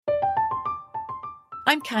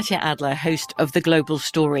I'm Katya Adler, host of The Global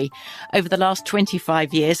Story. Over the last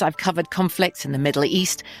 25 years, I've covered conflicts in the Middle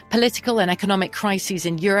East, political and economic crises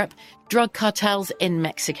in Europe, drug cartels in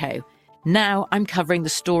Mexico. Now I'm covering the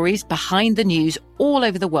stories behind the news all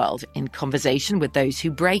over the world in conversation with those who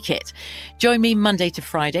break it. Join me Monday to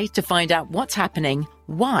Friday to find out what's happening,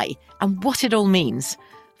 why, and what it all means.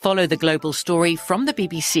 Follow The Global Story from the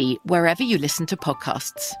BBC wherever you listen to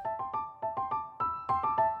podcasts.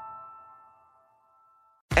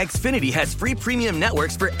 Xfinity has free premium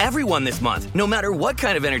networks for everyone this month, no matter what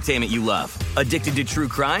kind of entertainment you love. Addicted to true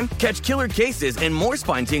crime? Catch killer cases and more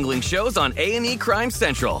spine-tingling shows on A&E Crime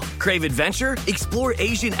Central. Crave adventure? Explore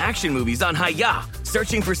Asian action movies on Hi-YAH.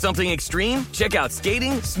 Searching for something extreme? Check out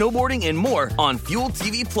skating, snowboarding, and more on Fuel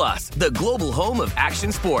TV Plus, the global home of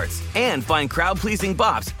action sports. And find crowd-pleasing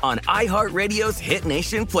bops on iHeartRadio's Hit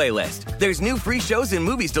Nation playlist. There's new free shows and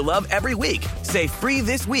movies to love every week. Say free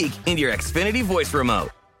this week in your Xfinity voice remote.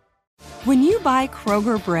 When you buy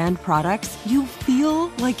Kroger brand products, you feel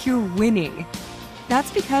like you're winning.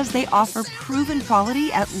 That's because they offer proven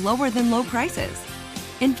quality at lower than low prices.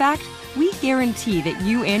 In fact, we guarantee that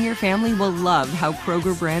you and your family will love how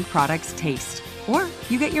Kroger brand products taste, or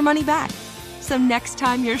you get your money back. So next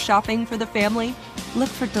time you're shopping for the family, look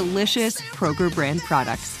for delicious Kroger brand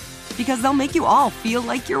products, because they'll make you all feel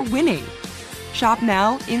like you're winning. Shop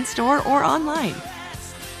now, in-store, or online.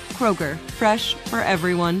 Kroger, fresh for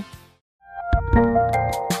everyone.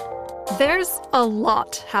 There's a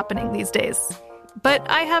lot happening these days, but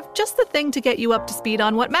I have just the thing to get you up to speed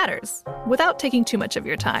on what matters without taking too much of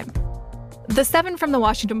your time. The 7 from the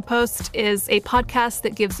Washington Post is a podcast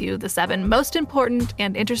that gives you the 7 most important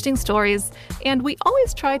and interesting stories, and we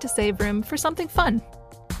always try to save room for something fun.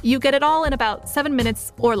 You get it all in about 7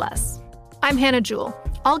 minutes or less. I'm Hannah Jewell.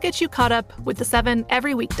 I'll get you caught up with the 7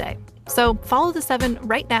 every weekday, so follow the 7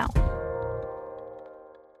 right now.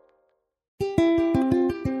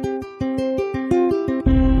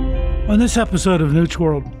 On this episode of Newt's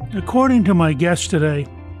World, according to my guest today,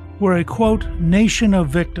 we're a, quote, nation of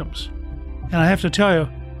victims. And I have to tell you,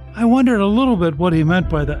 I wondered a little bit what he meant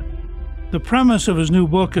by that. The premise of his new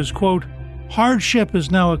book is, quote, hardship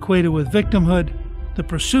is now equated with victimhood, the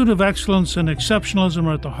pursuit of excellence and exceptionalism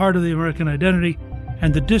are at the heart of the American identity,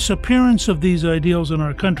 and the disappearance of these ideals in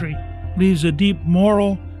our country leaves a deep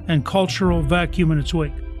moral and cultural vacuum in its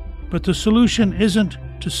wake. But the solution isn't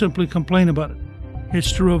to simply complain about it.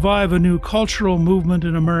 It's to revive a new cultural movement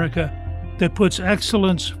in America that puts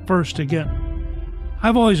excellence first again.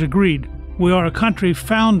 I've always agreed we are a country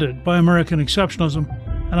founded by American exceptionalism,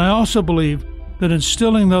 and I also believe that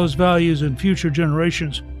instilling those values in future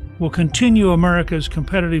generations will continue America's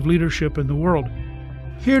competitive leadership in the world.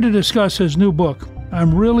 Here to discuss his new book,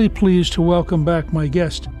 I'm really pleased to welcome back my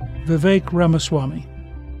guest, Vivek Ramaswamy,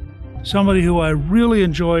 somebody who I really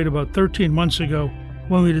enjoyed about 13 months ago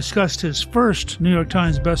when we discussed his first New York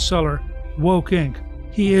Times bestseller, Woke Inc.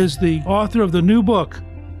 He is the author of the new book,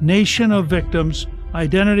 Nation of Victims,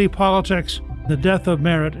 Identity Politics, The Death of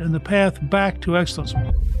Merit, and the Path Back to Excellence.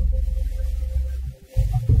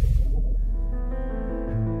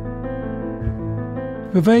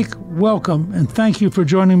 Vivek, welcome, and thank you for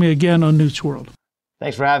joining me again on Newt's World.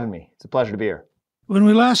 Thanks for having me. It's a pleasure to be here. When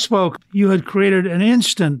we last spoke, you had created an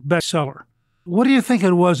instant bestseller. What do you think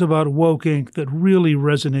it was about Woke Inc. that really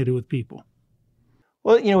resonated with people?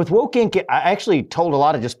 Well, with Woke Inc., I actually told a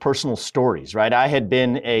lot of just personal stories, right? I had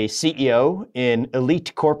been a CEO in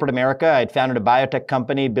elite corporate America. I had founded a biotech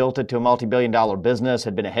company, built it to a multi-billion-dollar business,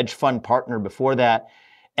 had been a hedge fund partner before that.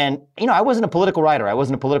 And, I wasn't a political writer. I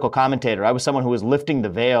wasn't a political commentator. I was someone who was lifting the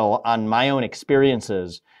veil on my own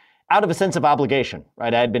experiences out of a sense of obligation,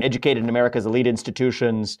 right? I had been educated in America's elite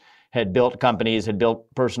institutions, had built companies, had built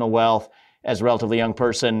personal wealth as a relatively young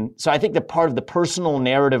person. So I think that part of the personal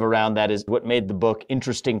narrative around that is what made the book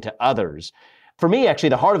interesting to others. For me, actually,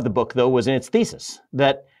 the heart of the book, though, was in its thesis,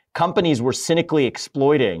 that companies were cynically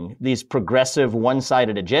exploiting these progressive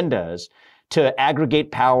one-sided agendas to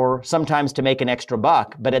aggregate power, sometimes to make an extra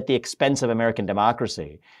buck, but at the expense of American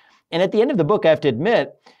democracy. And at the end of the book, I have to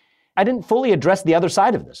admit, I didn't fully address the other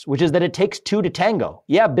side of this, which is that it takes two to tango.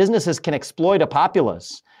 Yeah, businesses can exploit a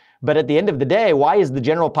populace, but at the end of the day, why is the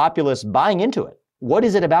general populace buying into it? What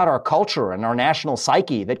is it about our culture and our national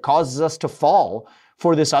psyche that causes us to fall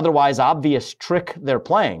for this otherwise obvious trick they're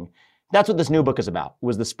playing? That's what this new book is about,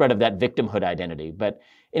 was the spread of that victimhood identity. But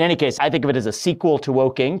in any case, I think of it as a sequel to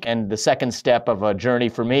Woke Inc. and the second step of a journey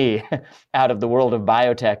for me out of the world of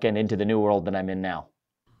biotech and into the new world that I'm in now.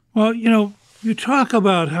 Well, you talk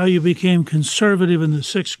about how you became conservative in the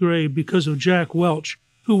 6th grade because of Jack Welch,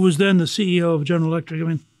 who was then the CEO of General Electric. I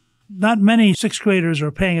mean, not many 6th graders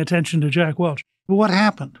are paying attention to Jack Welch. What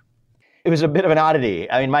happened? It was a bit of an oddity.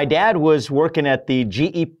 I mean, my dad was working at the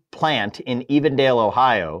GE plant in Evendale,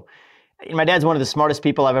 Ohio. My dad's one of the smartest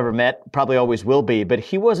people I've ever met, probably always will be, but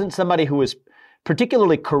he wasn't somebody who was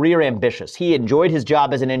particularly career ambitious. He enjoyed his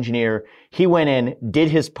job as an engineer. He went in, did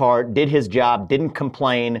his part, did his job, didn't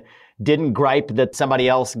complain, didn't gripe that somebody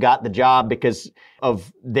else got the job because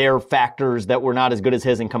of their factors that were not as good as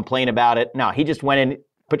his and complain about it. No, he just went in,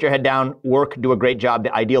 put your head down, work, do a great job,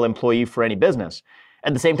 the ideal employee for any business.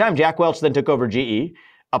 At the same time, Jack Welch then took over GE,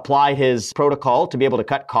 applied his protocol to be able to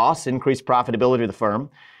cut costs, increase profitability of the firm.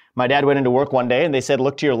 My dad went into work one day and they said,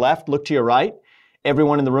 look to your left, look to your right.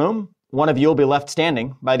 Everyone in the room, one of you will be left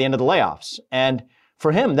standing by the end of the layoffs. And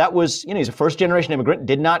for him, that was, he's a first generation immigrant,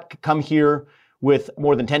 did not come here with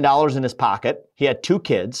more than $10 in his pocket. He had 2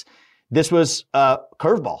 kids. This was a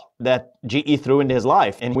curveball that GE threw into his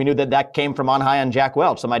life. And we knew that that came from on high on Jack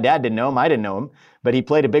Welch. So my dad didn't know him, I didn't know him, but he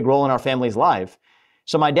played a big role in our family's life.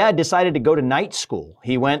 So my dad decided to go to night school.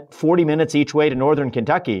 He went 40 minutes each way to Northern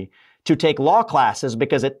Kentucky to take law classes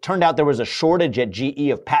because it turned out there was a shortage at GE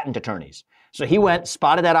of patent attorneys. So he went,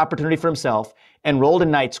 spotted that opportunity for himself, enrolled in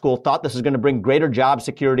night school, thought this was going to bring greater job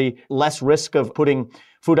security, less risk of putting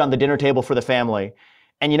food on the dinner table for the family.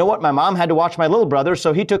 And you know what? My mom had to watch my little brother,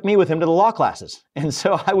 so he took me with him to the law classes. And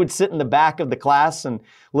so I would sit in the back of the class and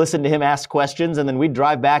listen to him ask questions, and then we'd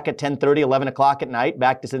drive back at 10:30, 11 o'clock at night,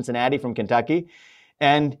 back to Cincinnati from Kentucky.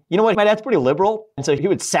 And you know what? My dad's pretty liberal, and so he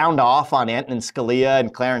would sound off on Antonin Scalia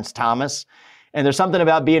and Clarence Thomas. And there's something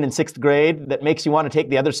about being in 6th grade that makes you want to take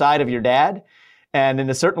the other side of your dad. And in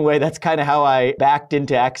a certain way, that's kind of how I backed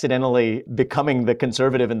into accidentally becoming the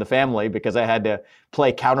conservative in the family, because I had to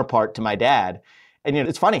play counterpart to my dad. And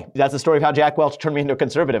it's funny. That's the story of how Jack Welch turned me into a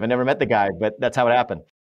conservative. I never met the guy, but that's how it happened.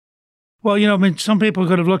 Well, some people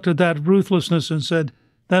could have looked at that ruthlessness and said,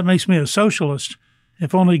 that makes me a socialist,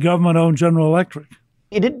 if only government owned General Electric.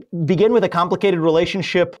 It did begin with a complicated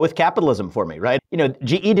relationship with capitalism for me, right?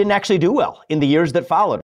 GE didn't actually do well in the years that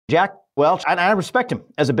followed. Jack Welch, and I respect him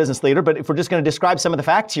as a business leader, but if we're just going to describe some of the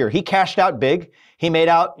facts here, he cashed out big. He made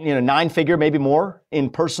out, 9-figure, maybe more in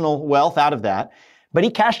personal wealth out of that. But he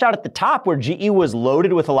cashed out at the top where GE was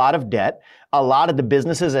loaded with a lot of debt. A lot of the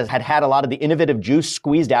businesses had a lot of the innovative juice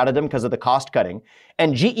squeezed out of them because of the cost cutting.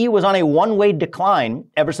 And GE was on a one-way decline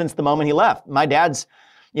ever since the moment he left. My dad's,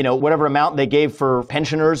 whatever amount they gave for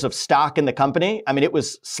pensioners of stock in the company, it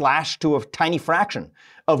was slashed to a tiny fraction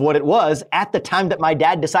of what it was at the time that my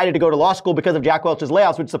dad decided to go to law school because of Jack Welch's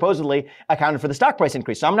layoffs, which supposedly accounted for the stock price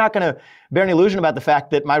increase. So I'm not going to bear any illusion about the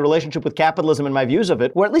fact that my relationship with capitalism and my views of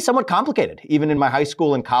it were at least somewhat complicated, even in my high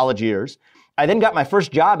school and college years. I then got my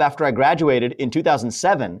first job after I graduated in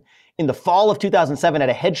 2007, in the fall of 2007 at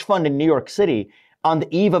a hedge fund in New York City on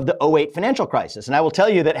the eve of the 2008 financial crisis. And I will tell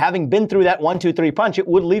you that having been through that 1-2-3 punch, it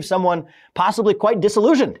would leave someone possibly quite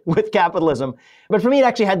disillusioned with capitalism. But for me, it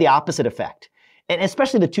actually had the opposite effect. And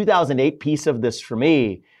especially the 2008 piece of this for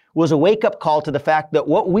me was a wake-up call to the fact that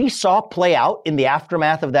what we saw play out in the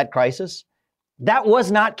aftermath of that crisis, that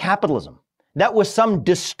was not capitalism. That was some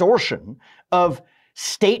distortion of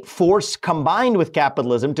state force combined with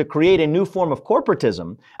capitalism to create a new form of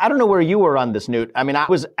corporatism. I don't know where you were on this, Newt. I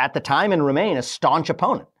was at the time and remain a staunch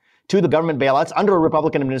opponent to the government bailouts under a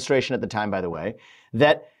Republican administration at the time, by the way,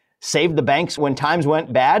 that saved the banks when times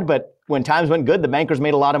went bad, but when times went good, the bankers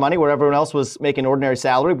made a lot of money where everyone else was making ordinary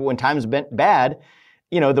salary. But when times went bad,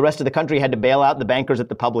 the rest of the country had to bail out the bankers at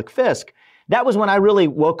the public fisc. That was when I really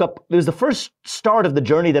woke up. It was the first start of the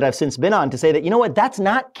journey that I've since been on to say that, that's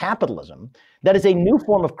not capitalism. That is a new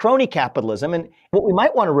form of crony capitalism. And what we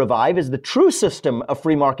might want to revive is the true system of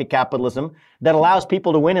free market capitalism that allows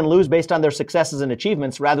people to win and lose based on their successes and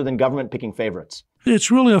achievements rather than government picking favorites.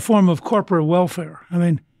 It's really a form of corporate welfare.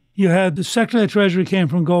 You had the Secretary of Treasury came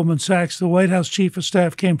from Goldman Sachs. The White House Chief of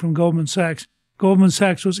Staff came from Goldman Sachs. Goldman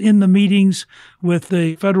Sachs was in the meetings with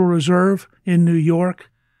the Federal Reserve in New York.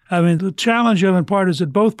 The challenge of in part is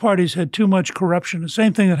that both parties had too much corruption. The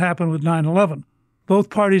same thing that happened with 9/11. Both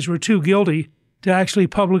parties were too guilty to actually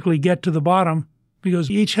publicly get to the bottom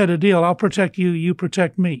because each had a deal. I'll protect you, you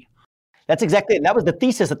protect me. That's exactly it. And that was the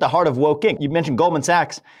thesis at the heart of Woke Inc. You mentioned Goldman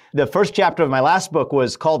Sachs. The first chapter of my last book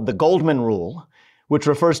was called The Goldman Rule, which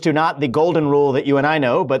refers to not the golden rule that you and I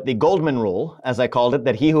know, but the Goldman Rule, as I called it,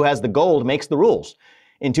 that he who has the gold makes the rules.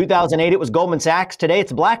 In 2008, it was Goldman Sachs. Today,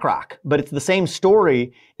 it's BlackRock. But it's the same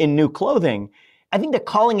story in new clothing. I think that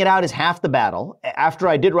calling it out is half the battle. After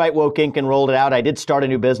I did write Woke Inc. and rolled it out, I did start a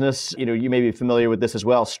new business. You may be familiar with this as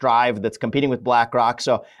well, Strive, that's competing with BlackRock.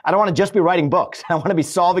 So I don't want to just be writing books. I want to be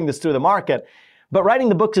solving this through the market. But writing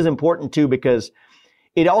the books is important too because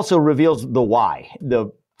it also reveals the why,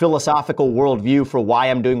 the philosophical worldview for why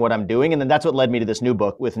I'm doing what I'm doing. And then that's what led me to this new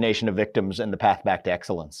book with Nation of Victims and the Path Back to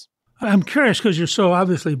Excellence. I'm curious, because you're so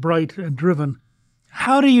obviously bright and driven,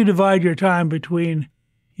 how do you divide your time between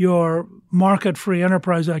your market-free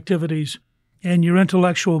enterprise activities and your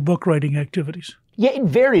intellectual book writing activities? Yeah, it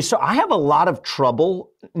varies. So I have a lot of trouble,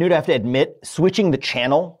 Newt, I have to admit, switching the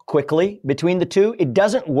channel quickly between the two. It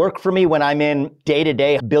doesn't work for me when I'm in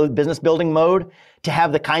day-to-day business building mode to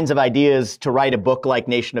have the kinds of ideas to write a book like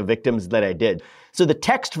Nation of Victims that I did. So the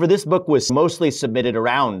text for this book was mostly submitted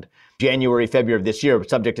around January, February of this year,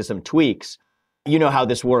 subject to some tweaks. You know how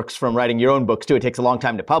this works from writing your own books too. It takes a long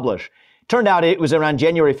time to publish. Turned out it was around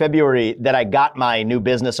January, February that I got my new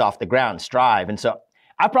business off the ground, Strive. And so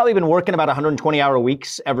I've probably been working about 120-hour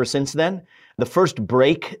weeks ever since then. The first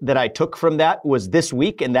break that I took from that was this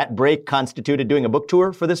week, and that break constituted doing a book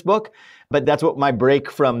tour for this book. But that's what my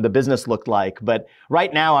break from the business looked like. But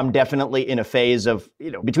right now, I'm definitely in a phase of,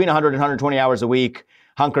 between 100 and 120 hours a week,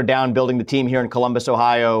 hunkered down, building the team here in Columbus,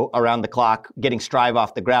 Ohio, around the clock, getting Strive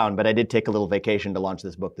off the ground. But I did take a little vacation to launch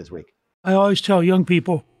this book this week. I always tell young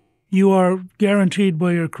people, you are guaranteed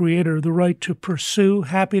by your creator the right to pursue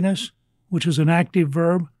happiness, which is an active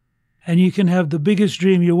verb, and you can have the biggest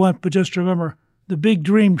dream you want, but just remember, the big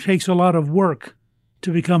dream takes a lot of work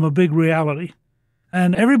to become a big reality.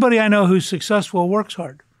 And everybody I know who's successful works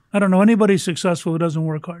hard. I don't know anybody successful who doesn't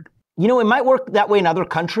work hard. It might work that way in other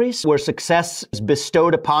countries where success is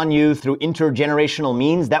bestowed upon you through intergenerational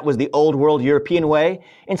means. That was the old world European way.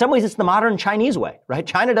 In some ways, it's the modern Chinese way, right?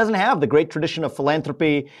 China doesn't have the great tradition of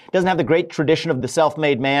philanthropy, doesn't have the great tradition of the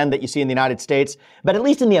self-made man that you see in the United States. But at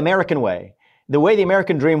least in the American way, the way the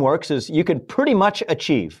American dream works is you can pretty much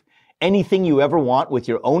achieve anything you ever want with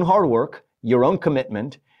your own hard work, your own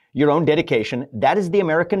commitment, your own dedication. That is the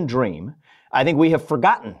American dream. I think we have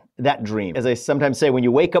forgotten that dream. As I sometimes say, when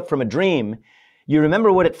you wake up from a dream, you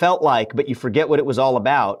remember what it felt like, but you forget what it was all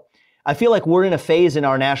about. I feel like we're in a phase in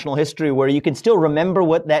our national history where you can still remember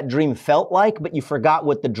what that dream felt like, but you forgot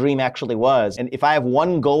what the dream actually was. And if I have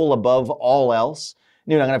one goal above all else,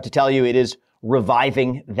 I'm going to have to tell you it is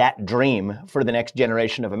reviving that dream for the next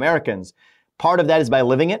generation of Americans. Part of that is by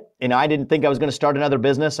living it. I didn't think I was going to start another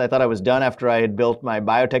business. I thought I was done after I had built my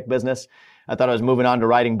biotech business. I thought I was moving on to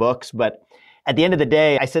writing books. But at the end of the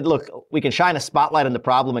day, I said, look, we can shine a spotlight on the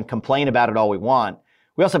problem and complain about it all we want.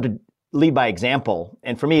 We also have to lead by example.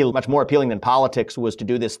 And for me, much more appealing than politics was to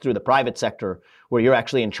do this through the private sector, where you're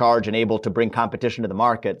actually in charge and able to bring competition to the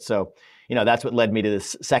market. So, that's what led me to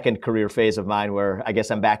this second career phase of mine, where I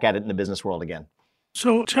guess I'm back at it in the business world again.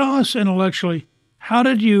 So tell us intellectually, how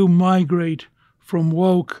did you migrate from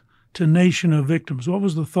Woke to Nation of Victims? What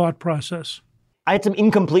was the thought process? I had some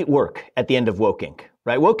incomplete work at the end of Woke Inc.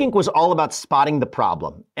 Right? Woke Inc. was all about spotting the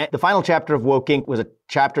problem. The final chapter of Woke Inc. was a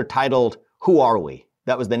chapter titled, Who Are We?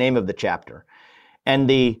 That was the name of the chapter. And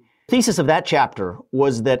the thesis of that chapter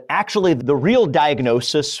was that actually the real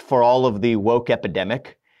diagnosis for all of the woke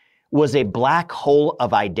epidemic was a black hole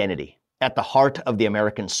of identity at the heart of the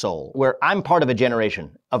American soul, where I'm part of a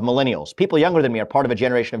generation of millennials. People younger than me are part of a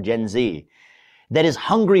generation of Gen Z that is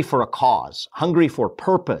hungry for a cause, hungry for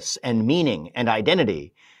purpose and meaning and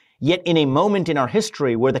identity, yet in a moment in our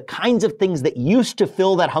history where the kinds of things that used to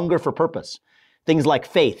fill that hunger for purpose, things like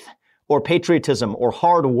faith or patriotism or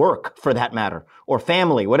hard work for that matter, or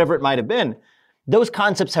family, whatever it might have been, those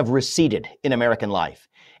concepts have receded in American life.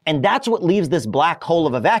 And that's what leaves this black hole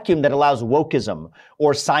of a vacuum that allows wokeism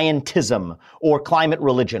or scientism or climate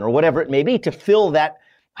religion or whatever it may be to fill that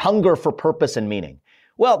hunger for purpose and meaning.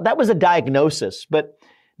 Well, that was a diagnosis, but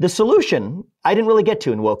the solution I didn't really get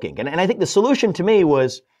to in Woke Inc. And I think the solution to me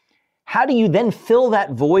was, how do you then fill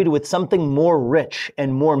that void with something more rich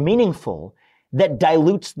and more meaningful that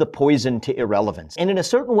dilutes the poison to irrelevance? And in a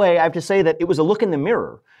certain way, I have to say that it was a look in the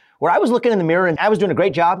mirror, where I was looking in the mirror and I was doing a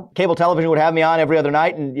great job. Cable television would have me on every other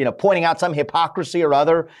night and, pointing out some hypocrisy or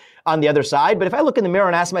other on the other side. But if I look in the mirror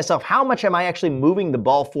and ask myself, how much am I actually moving the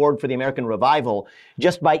ball forward for the American revival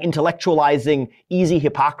just by intellectualizing easy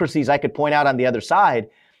hypocrisies I could point out on the other side?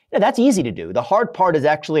 That's easy to do. The hard part is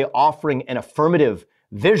actually offering an affirmative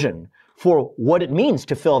vision for what it means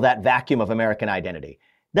to fill that vacuum of American identity.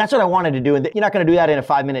 That's what I wanted to do. And you're not going to do that in a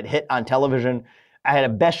 5-minute hit on television. I had a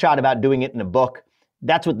best shot about doing it in a book.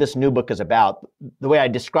 That's what this new book is about. The way I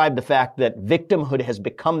describe the fact that victimhood has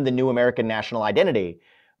become the new American national identity,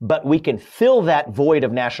 but we can fill that void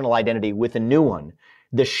of national identity with a new one,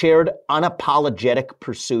 the shared unapologetic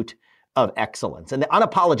pursuit of excellence. And the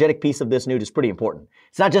unapologetic piece of this, Newt, is pretty important.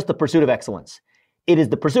 It's not just the pursuit of excellence. It is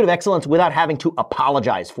the pursuit of excellence without having to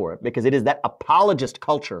apologize for it, because it is that apologist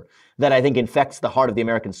culture that I think infects the heart of the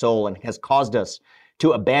American soul and has caused us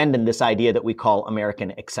to abandon this idea that we call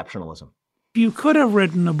American exceptionalism. You could have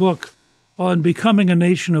written a book on becoming a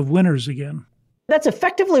nation of winners again. That's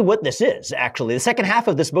effectively what this is, actually. The second half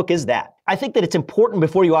of this book is that. I think that it's important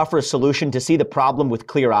before you offer a solution to see the problem with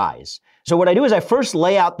clear eyes. So what I do is I first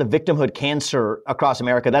lay out the victimhood cancer across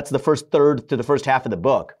America. That's the first third to the first half of the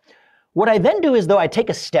book. What I then do is, though, I take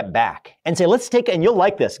a step back and say, and you'll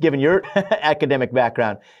like this, given your academic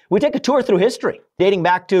background, we take a tour through history, dating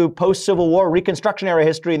back to post-Civil War Reconstruction era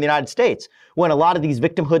history in the United States, when a lot of these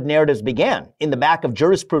victimhood narratives began in the back of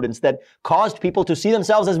jurisprudence that caused people to see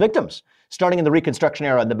themselves as victims, starting in the Reconstruction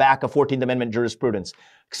era, in the back of 14th Amendment jurisprudence,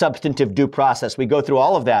 substantive due process. We go through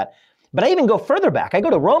all of that. But I even go further back. I go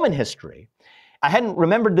to Roman history. I hadn't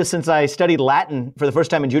remembered this since I studied Latin for the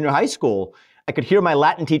first time in junior high school. I could hear my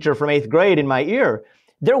Latin teacher from 8th grade in my ear.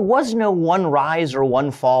 There was no one rise or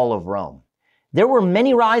one fall of Rome. There were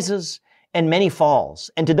many rises and many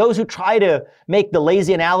falls. And to those who try to make the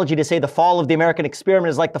lazy analogy to say the fall of the American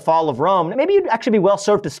experiment is like the fall of Rome, maybe you'd actually be well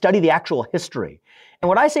served to study the actual history. And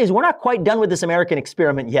what I say is we're not quite done with this American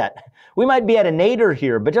experiment yet. We might be at a nadir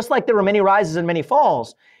here, but just like there were many rises and many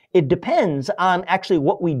falls, it depends on actually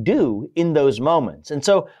what we do in those moments. And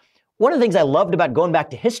so one of the things I loved about going back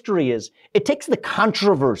to history is it takes the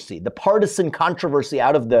controversy, the partisan controversy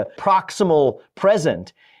out of the proximal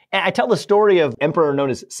present. And I tell the story of emperor known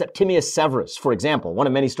as Septimius Severus, for example, one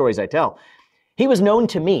of many stories I tell. He was known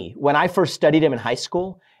to me when I first studied him in high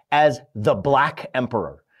school as the Black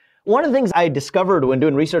Emperor. One of the things I discovered when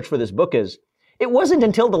doing research for this book is it wasn't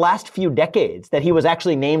until the last few decades that he was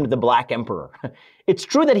actually named the Black Emperor. It's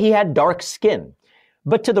true that he had dark skin.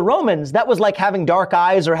 But to the Romans, that was like having dark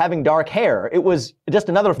eyes or having dark hair. It was just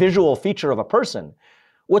another visual feature of a person.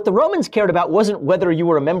 What the Romans cared about wasn't whether you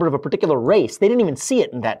were a member of a particular race. They didn't even see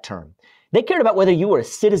it in that term. They cared about whether you were a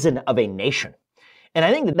citizen of a nation. And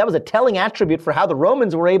I think that was a telling attribute for how the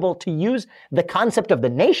Romans were able to use the concept of the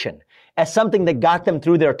nation as something that got them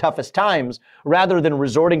through their toughest times, rather than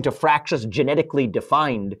resorting to fractious, genetically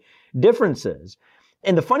defined differences.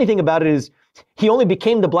 And the funny thing about it is, he only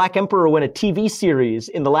became the Black Emperor when a TV series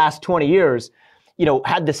in the last 20 years,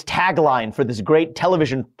 had this tagline for this great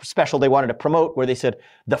television special they wanted to promote where they said,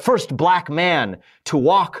 the first black man to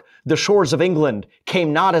walk the shores of England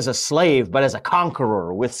came not as a slave, but as a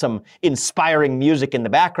conqueror, with some inspiring music in the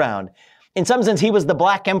background. In some sense, he was the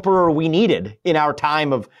Black Emperor we needed in our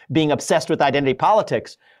time of being obsessed with identity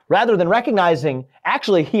politics, rather than recognizing,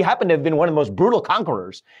 actually, he happened to have been one of the most brutal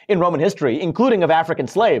conquerors in Roman history, including of African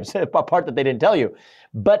slaves, a part that they didn't tell you.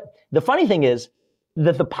 But the funny thing is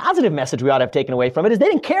that the positive message we ought to have taken away from it is they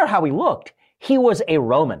didn't care how he looked. He was a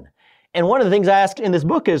Roman. And one of the things I asked in this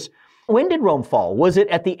book is, when did Rome fall? Was it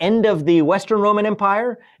at the end of the Western Roman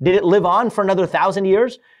Empire? Did it live on for another 1,000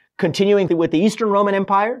 years, continuing with the Eastern Roman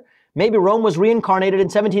Empire? Maybe Rome was reincarnated in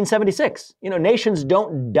 1776. Nations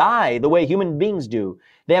don't die the way human beings do.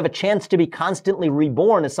 They have a chance to be constantly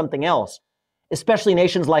reborn as something else, especially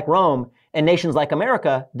nations like Rome and nations like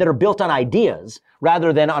America that are built on ideas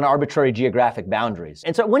rather than on arbitrary geographic boundaries.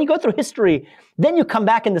 And so when you go through history, then you come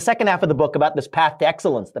back in the second half of the book about this path to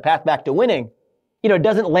excellence, the path back to winning. It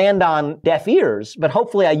doesn't land on deaf ears, but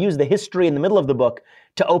hopefully I use the history in the middle of the book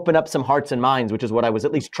to open up some hearts and minds, which is what I was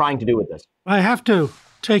at least trying to do with this. I have to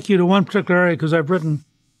take you to one particular area because I've written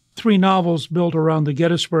 3 novels built around the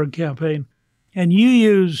Gettysburg campaign. And you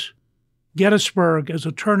use Gettysburg as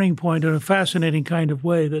a turning point in a fascinating kind of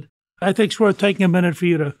way that I think is worth taking a minute for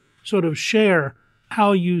you to sort of share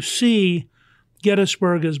how you see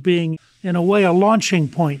Gettysburg as being, in a way, a launching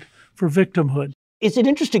point for victimhood. It's an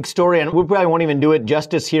interesting story, and we probably won't even do it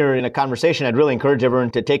justice here in a conversation. I'd really encourage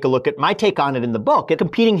everyone to take a look at my take on it in the book.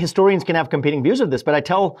 Competing historians can have competing views of this, but I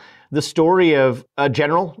tell the story of a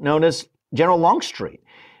general known as General Longstreet.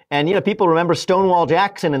 And, people remember Stonewall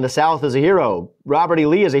Jackson in the South as a hero, Robert E.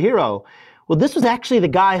 Lee as a hero. Well, this was actually the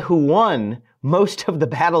guy who won most of the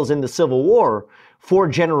battles in the Civil War for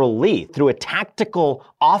General Lee through a tactical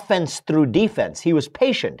offense through defense. He was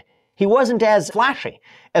patient. He wasn't as flashy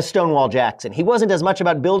as Stonewall Jackson. He wasn't as much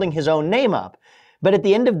about building his own name up. But at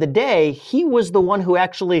the end of the day, he was the one who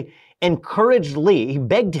actually encouraged Lee, he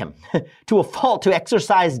begged him to a fault to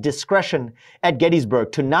exercise discretion at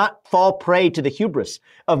Gettysburg, to not fall prey to the hubris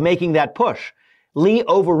of making that push. Lee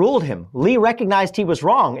overruled him. Lee recognized he was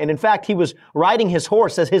wrong. And in fact, he was riding his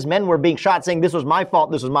horse as his men were being shot, saying, this was my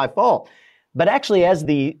fault, this was my fault. But actually, as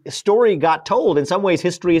the story got told, in some ways,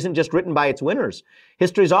 history isn't just written by its winners.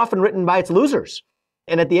 History is often written by its losers.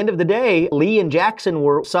 And at the end of the day, Lee and Jackson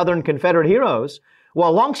were Southern Confederate heroes,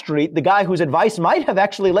 while Longstreet, the guy whose advice might have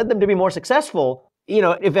actually led them to be more successful,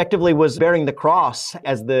 effectively was bearing the cross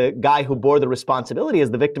as the guy who bore the responsibility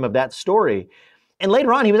as the victim of that story. And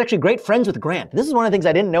later on, he was actually great friends with Grant. This is one of the things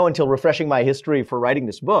I didn't know until refreshing my history for writing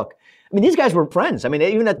this book. I mean, these guys were friends. I mean,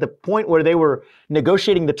 even at the point where they were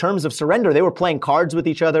negotiating the terms of surrender, they were playing cards with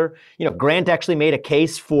each other. You know, Grant actually made a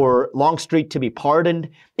case for Longstreet to be pardoned.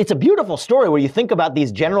 It's a beautiful story where you think about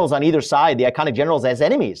these generals on either side, the iconic generals, as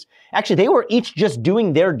enemies. Actually, they were each just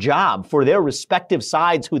doing their job for their respective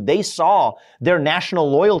sides who they saw their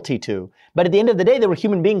national loyalty to. But at the end of the day, they were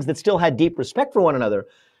human beings that still had deep respect for one another.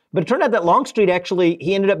 But it turned out that Longstreet actually,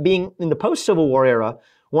 he ended up being, in the post-Civil War era,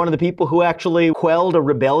 one of the people who actually quelled a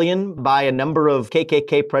rebellion by a number of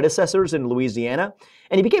KKK predecessors in Louisiana.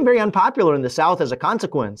 And he became very unpopular in the South as a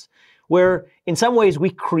consequence, where in some ways we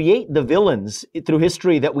create the villains through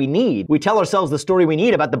history that we need. We tell ourselves the story we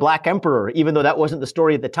need about the Black Emperor, even though that wasn't the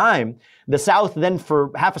story at the time. The South then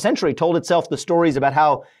for half a century told itself the stories about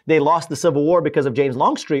how they lost the Civil War because of James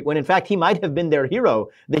Longstreet, when in fact he might have been their hero,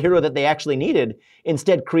 the hero that they actually needed,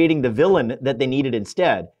 instead creating the villain that they needed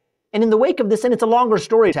instead. And in the wake of this, and it's a longer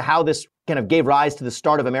story to how this kind of gave rise to the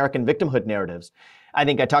start of American victimhood narratives. I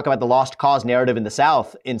think I talk about the lost cause narrative in the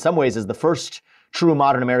South in some ways as the first true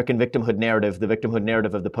modern American victimhood narrative, the victimhood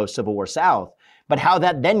narrative of the post-Civil War South, but how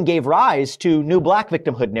that then gave rise to new Black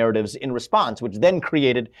victimhood narratives in response, which then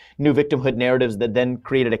created new victimhood narratives that then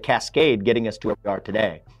created a cascade getting us to where we are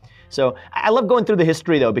today. So I love going through the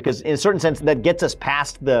history, though, because in a certain sense, that gets us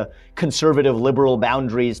past the conservative liberal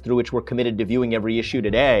boundaries through which we're committed to viewing every issue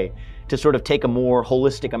today to sort of take a more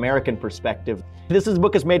holistic American perspective. This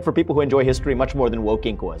book is made for people who enjoy history much more than Woke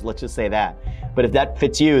Inc. was, let's just say that. But if that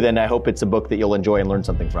fits you, then I hope it's a book that you'll enjoy and learn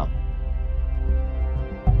something from.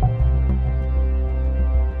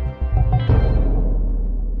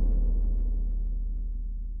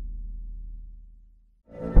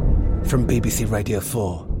 From BBC Radio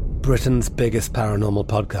 4, Britain's biggest paranormal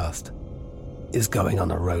podcast is going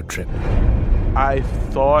on a road trip. I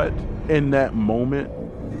thought in that moment,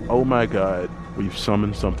 oh my God, we've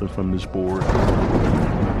summoned something from this board.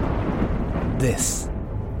 This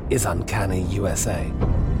is Uncanny USA.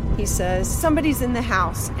 He says, somebody's in the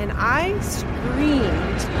house, and I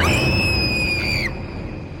screamed.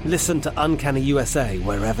 Listen to Uncanny USA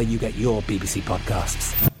wherever you get your BBC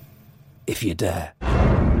podcasts, if you dare.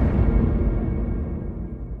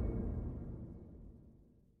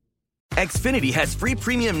 Xfinity has free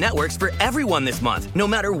premium networks for everyone this month, no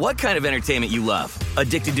matter what kind of entertainment you love.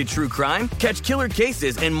 Addicted to true crime? Catch killer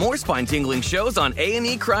cases and more spine-tingling shows on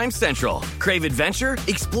A&E Crime Central. Crave adventure?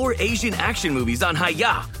 Explore Asian action movies on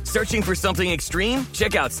Hi-YAH. Searching for something extreme?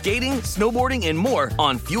 Check out skating, snowboarding, and more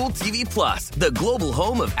on Fuel TV Plus, the global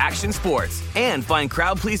home of action sports. And find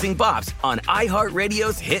crowd-pleasing bops on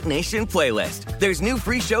iHeartRadio's Hit Nation playlist. There's new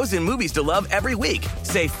free shows and movies to love every week.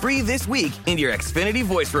 Say free this week in your Xfinity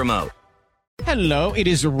voice remote. Hello, it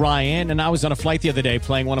is Ryan, and I was on a flight the other day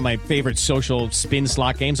playing one of my favorite social spin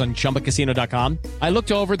slot games on ChumbaCasino.com. I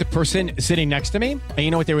looked over at the person sitting next to me, and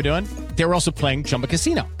you know what they were doing? They were also playing Chumba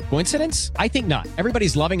Casino. Coincidence? I think not.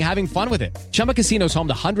 Everybody's loving having fun with it. Chumba Casino is home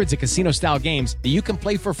to hundreds of casino-style games that you can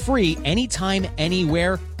play for free anytime,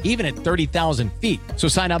 anywhere, even at 30,000 feet. So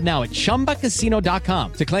sign up now at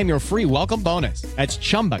ChumbaCasino.com to claim your free welcome bonus. That's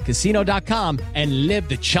ChumbaCasino.com and live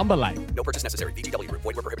the Chumba life. No purchase necessary. VGW. Void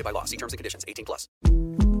where prohibited by law. See terms and conditions. 18+.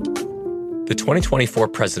 The 2024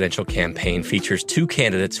 presidential campaign features two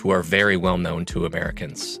candidates who are very well known to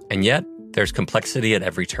Americans. And yet, there's complexity at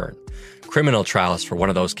every turn. Criminal trials for one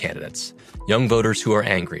of those candidates. Young voters who are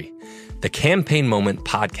angry. The Campaign Moment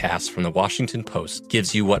podcast from The Washington Post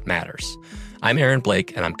gives you what matters. I'm Aaron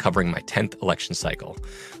Blake, and I'm covering my 10th election cycle.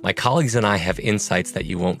 My colleagues and I have insights that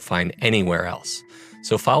you won't find anywhere else.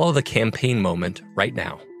 So follow The Campaign Moment right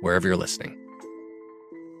now, wherever you're listening.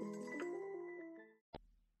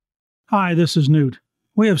 Hi, this is Newt.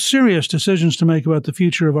 We have serious decisions to make about the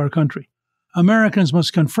future of our country. Americans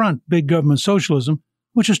must confront big government socialism,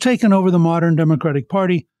 which has taken over the modern Democratic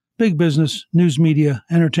Party, big business, news media,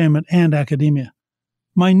 entertainment, and academia.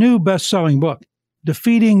 My new best-selling book,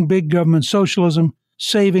 Defeating Big Government Socialism,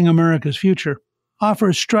 Saving America's Future,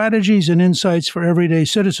 offers strategies and insights for everyday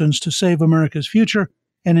citizens to save America's future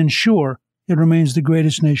and ensure it remains the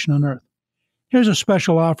greatest nation on earth. Here's a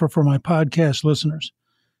special offer for my podcast listeners.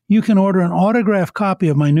 You can order an autographed copy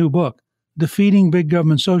of my new book, Defeating Big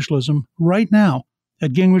Government Socialism, right now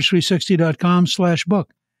at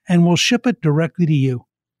Gingrich360.com/book, and we'll ship it directly to you.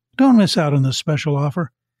 Don't miss out on this special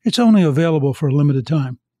offer. It's only available for a limited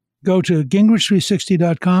time. Go to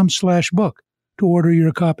Gingrich360.com/book to order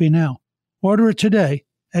your copy now. Order it today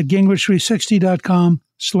at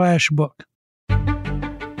Gingrich360.com/book.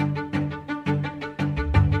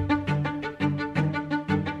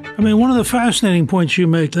 I mean, one of the fascinating points you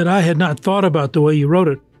make that I had not thought about the way you wrote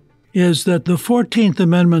it is that the 14th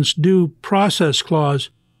Amendment's due process clause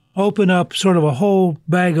opened up sort of a whole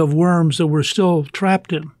bag of worms that we're still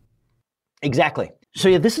trapped in. Exactly. So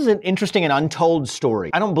yeah, this is an interesting and untold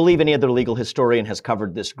story. I don't believe any other legal historian has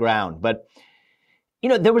covered this ground, but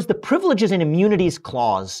there was the Privileges and Immunities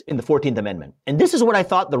Clause in the 14th Amendment. And this is what I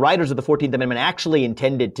thought the writers of the 14th Amendment actually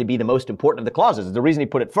intended to be the most important of the clauses. It's the reason he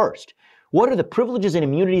put it first. What are the privileges and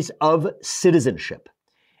immunities of citizenship?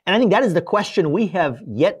 And I think that is the question we have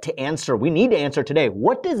yet to answer. We need to answer today.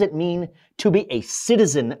 What does it mean to be a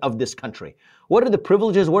citizen of this country? What are the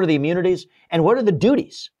privileges? What are the immunities? And what are the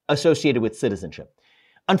duties associated with citizenship?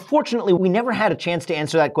 Unfortunately, we never had a chance to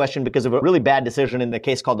answer that question because of a really bad decision in the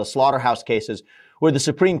case called the Slaughterhouse Cases, where the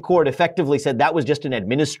Supreme Court effectively said that was just an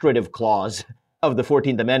administrative clause of the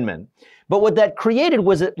 14th Amendment. But what that created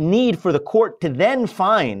was a need for the court to then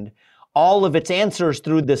find all of its answers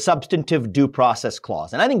through the substantive due process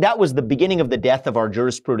clause. And I think that was the beginning of the death of our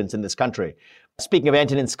jurisprudence in this country. Speaking of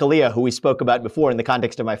Antonin Scalia, who we spoke about before in the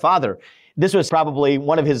context of my father, this was probably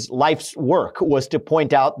one of his life's work, was to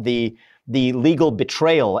point out the legal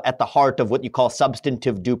betrayal at the heart of what you call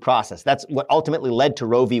substantive due process. That's what ultimately led to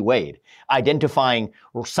Roe v. Wade, identifying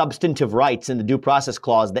substantive rights in the due process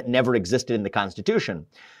clause that never existed in the Constitution.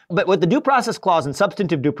 But what the due process clause and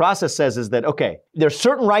substantive due process says is that, okay, there are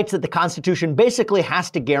certain rights that the Constitution basically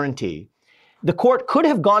has to guarantee. The court could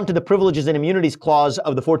have gone to the Privileges and Immunities Clause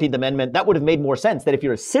of the 14th Amendment. That would have made more sense, that if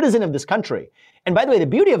you're a citizen of this country, and by the way, the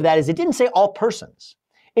beauty of that is it didn't say all persons.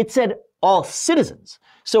 It said all citizens.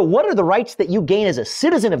 So what are the rights that you gain as a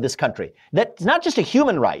citizen of this country? That's not just a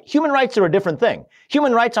human right. Human rights are a different thing.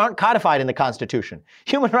 Human rights aren't codified in the Constitution.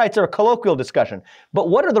 Human rights are a colloquial discussion. But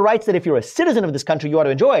what are the rights that if you're a citizen of this country you ought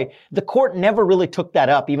to enjoy? The court never really took that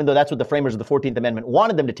up, even though that's what the framers of the 14th Amendment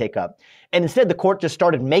wanted them to take up. And instead, the court just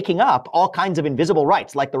started making up all kinds of invisible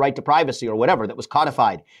rights, like the right to privacy or whatever that was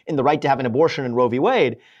codified in the right to have an abortion in Roe v.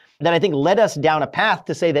 Wade, that I think led us down a path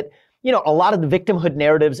to say that a lot of the victimhood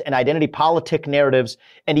narratives and identity politic narratives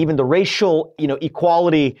and even the racial,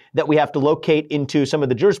 equality that we have to locate into some of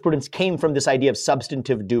the jurisprudence came from this idea of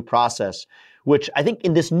substantive due process, which I think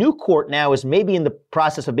in this new court now is maybe in the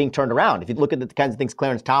process of being turned around. If you look at the kinds of things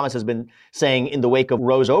Clarence Thomas has been saying in the wake of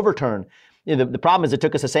Roe's overturn, the problem is it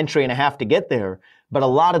took us a century and a half to get there. But a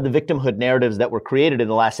lot of the victimhood narratives that were created in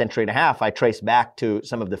the last century and a half, I trace back to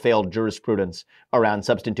some of the failed jurisprudence around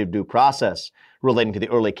substantive due process relating to the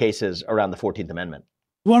early cases around the 14th Amendment.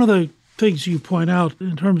 One of the things you point out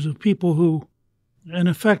in terms of people who, in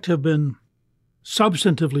effect, have been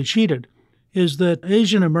substantively cheated is that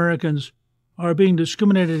Asian Americans are being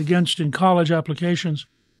discriminated against in college applications.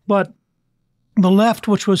 But the left,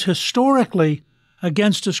 which was historically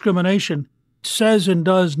against discrimination, says and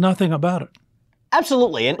does nothing about it.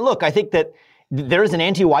 Absolutely. And look, I think that there is an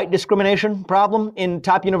anti-white discrimination problem in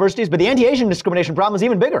top universities, but the anti-Asian discrimination problem is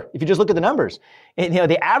even bigger if you just look at the numbers. And,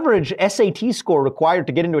 the average SAT score required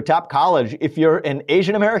to get into a top college, if you're an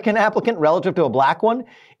Asian American applicant relative to a black one,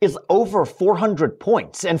 is over 400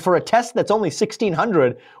 points. And for a test that's only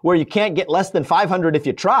 1,600, where you can't get less than 500 if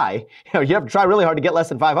you try, you have to try really hard to get less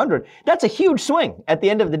than 500. That's a huge swing at the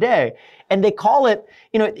end of the day. And they call it,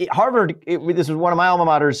 Harvard, this is one of my alma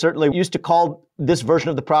maters, certainly used to call this version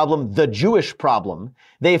of the problem the Jewish problem.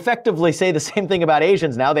 They effectively say the same thing about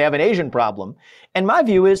Asians now. They have an Asian problem. And my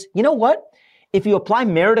view is, you know what? If you apply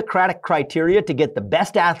meritocratic criteria to get the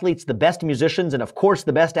best athletes, the best musicians, and of course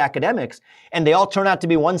the best academics, and they all turn out to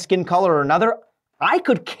be one skin color or another, I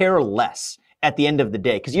could care less at the end of the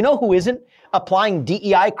day. Because you know who isn't applying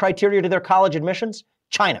DEI criteria to their college admissions?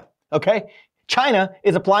 China, okay? China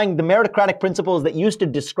is applying the meritocratic principles that used to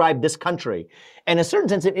describe this country. And in a certain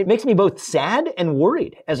sense, it makes me both sad and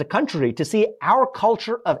worried as a country to see our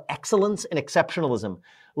culture of excellence and exceptionalism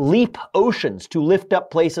leap oceans to lift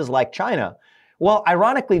up places like China. Well,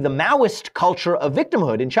 ironically, the Maoist culture of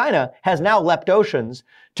victimhood in China has now leapt oceans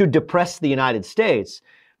to depress the United States.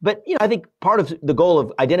 But, I think part of the goal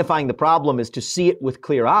of identifying the problem is to see it with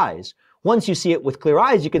clear eyes. Once you see it with clear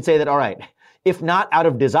eyes, you can say that, all right, if not out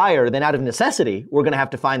of desire, then out of necessity, we're going to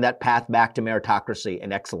have to find that path back to meritocracy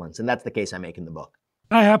and excellence. And that's the case I make in the book.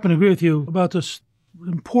 I happen to agree with you about this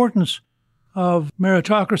importance of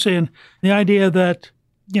meritocracy and the idea that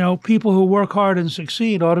people who work hard and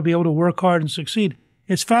succeed ought to be able to work hard and succeed.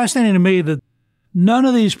 It's fascinating to me that none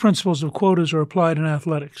of these principles of quotas are applied in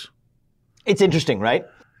athletics. It's interesting, right?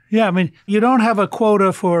 Yeah, you don't have a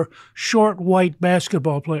quota for short white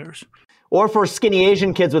basketball players. Or for skinny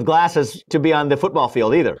Asian kids with glasses to be on the football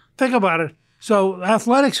field either. Think about it. So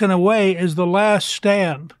athletics, in a way, is the last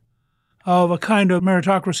stand of a kind of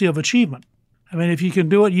meritocracy of achievement. If you can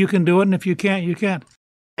do it, you can do it, and if you can't, you can't.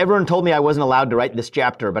 Everyone told me I wasn't allowed to write this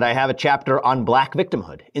chapter, but I have a chapter on black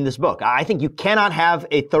victimhood in this book. I think you cannot have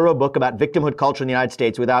a thorough book about victimhood culture in the United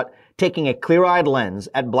States without taking a clear-eyed lens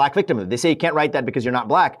at black victimhood. They say you can't write that because you're not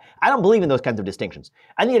black. I don't believe in those kinds of distinctions.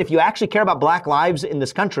 I think that if you actually care about black lives in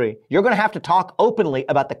this country, you're going to have to talk openly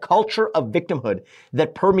about the culture of victimhood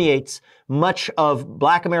that permeates much of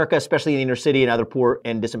black America, especially in the inner city and other poor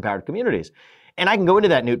and disempowered communities. And I can go into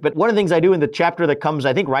that, Newt, but one of the things I do in the chapter that comes,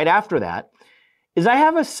 I think, right after that, is I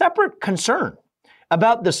have a separate concern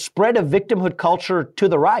about the spread of victimhood culture to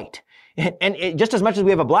the right. And just as much as we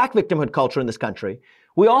have a black victimhood culture in this country,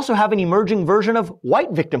 we also have an emerging version of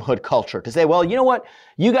white victimhood culture to say, well, you know what?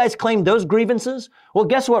 You guys claim those grievances. Well,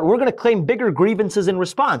 guess what? We're going to claim bigger grievances in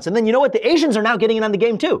response. And then you know what? The Asians are now getting in on the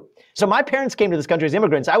game too. So my parents came to this country as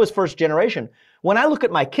immigrants. I was first generation. When I look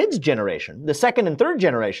at my kids' generation, the second and third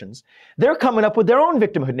generations, they're coming up with their own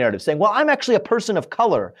victimhood narrative saying, well, I'm actually a person of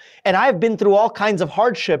color and I've been through all kinds of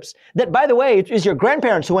hardships that, by the way, it is your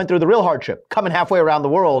grandparents who went through the real hardship, coming halfway around the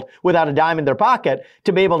world without a dime in their pocket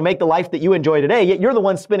to be able to make the life that you enjoy today, yet you're the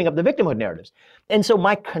one spinning up the victimhood narratives. And so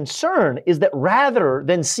my concern is that rather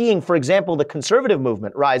than seeing, for example, the conservative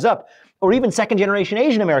movement rise up, or even second generation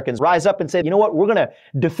Asian Americans rise up and say, you know what, we're going to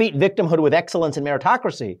defeat victimhood with excellence and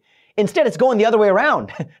meritocracy. Instead, it's going the other way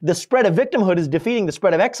around. The spread of victimhood is defeating the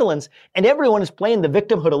spread of excellence, and everyone is playing the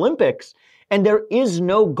victimhood Olympics, and there is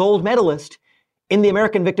no gold medalist in the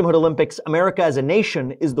American victimhood Olympics. America as a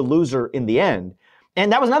nation is the loser in the end.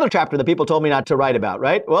 And that was another chapter that people told me not to write about,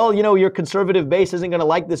 right? Well, you know, your conservative base isn't going to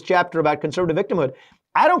like this chapter about conservative victimhood.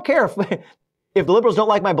 I don't care if the liberals don't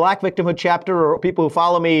like my black victimhood chapter, or people who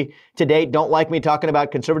follow me to date don't like me talking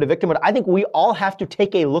about conservative victimhood. I think we all have to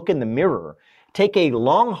take a look in the mirror, take a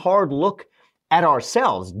long, hard look at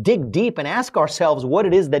ourselves, dig deep and ask ourselves what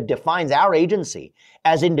it is that defines our agency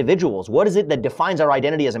as individuals. What is it that defines our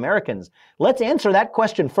identity as Americans? Let's answer that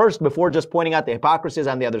question first before just pointing out the hypocrisies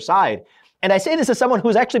on the other side. And I say this as someone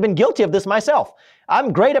who's actually been guilty of this myself.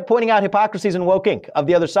 I'm great at pointing out hypocrisies in woke Inc. of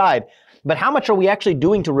the other side. But how much are we actually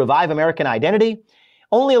doing to revive American identity?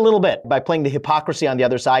 Only a little bit by playing the hypocrisy on the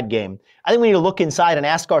other side game. I think we need to look inside and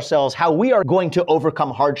ask ourselves how we are going to overcome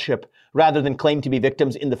hardship rather than claim to be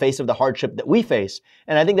victims in the face of the hardship that we face.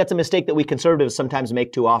 And I think that's a mistake that we conservatives sometimes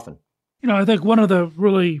make too often. You know, I think one of the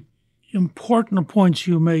really important points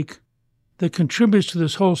you make that contributes to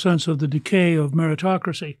this whole sense of the decay of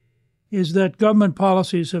meritocracy is that government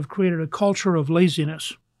policies have created a culture of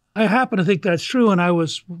laziness. I happen to think that's true, and I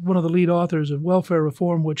was one of the lead authors of welfare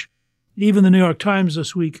reform, which even the New York Times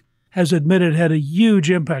this week has admitted had a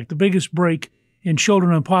huge impact. The biggest break in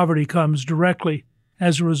children in poverty comes directly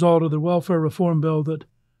as a result of the welfare reform bill that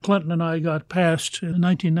Clinton and I got passed in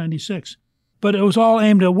 1996. But it was all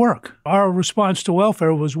aimed at work. Our response to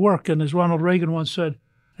welfare was work, and as Ronald Reagan once said,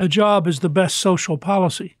 a job is the best social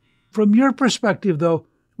policy. From your perspective, though,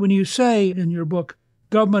 when you say in your book,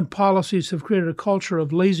 government policies have created a culture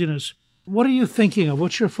of laziness, what are you thinking of?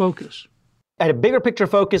 What's your focus? I had a bigger picture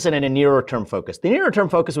focus and a nearer term focus. The nearer term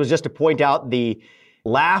focus was just to point out the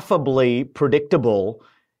laughably predictable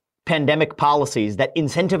pandemic policies that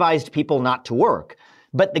incentivized people not to work.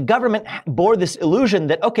 But the government bore this illusion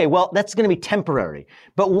that, okay, well, that's going to be temporary.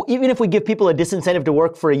 But even if we give people a disincentive to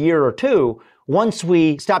work for a year or two, once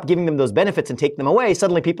we stop giving them those benefits and take them away,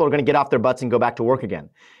 suddenly people are going to get off their butts and go back to work again.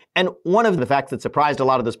 And one of the facts that surprised a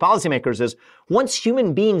lot of those policymakers is once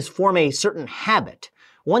human beings form a certain habit,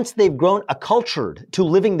 once they've grown accultured to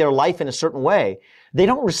living their life in a certain way, they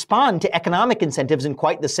don't respond to economic incentives in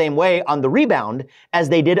quite the same way on the rebound as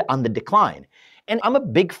they did on the decline. And I'm a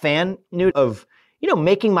big fan, Newt, of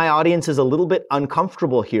making my audiences a little bit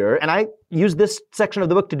uncomfortable here. And I use this section of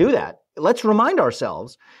the book to do that. Let's remind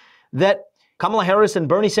ourselves that Kamala Harris and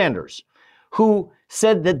Bernie Sanders, who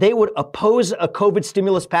said that they would oppose a COVID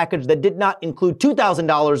stimulus package that did not include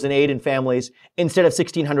 $2,000 in aid in families instead of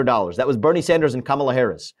 $1,600. That was Bernie Sanders and Kamala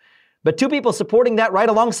Harris. But two people supporting that right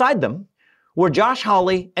alongside them were Josh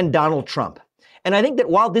Hawley and Donald Trump. And I think that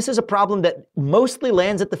while this is a problem that mostly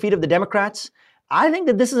lands at the feet of the Democrats, I think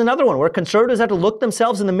that this is another one where conservatives have to look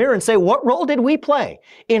themselves in the mirror and say, what role did we play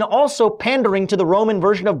in also pandering to the Roman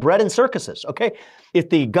version of bread and circuses? Okay, if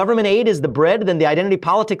the government aid is the bread, then the identity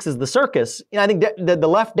politics is the circus. I think the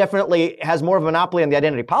left definitely has more of a monopoly on the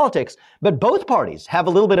identity politics, but both parties have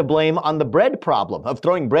a little bit of blame on the bread problem of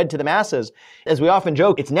throwing bread to the masses. As we often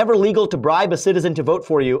joke, it's never legal to bribe a citizen to vote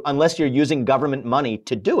for you unless you're using government money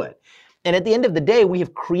to do it. And at the end of the day, we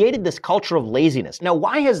have created this culture of laziness. Now,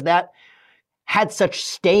 why has that had such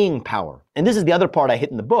staying power? And this is the other part I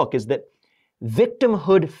hit in the book, is that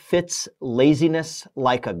victimhood fits laziness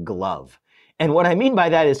like a glove. And what I mean by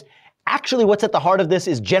that is actually what's at the heart of this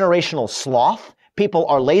is generational sloth. people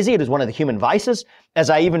are lazy. It is one of the human vices.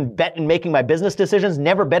 As I even bet in making my business decisions,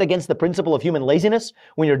 never bet against the principle of human laziness.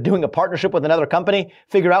 When you're doing a partnership with another company,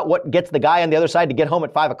 figure out what gets the guy on the other side to get home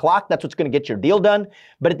at 5 o'clock. That's what's going to get your deal done.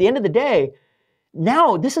 But at the end of the day,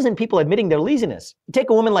 now, this isn't people admitting their laziness. Take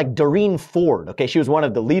a woman like Doreen Ford. Okay, she was one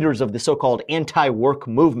of the leaders of the so-called anti-work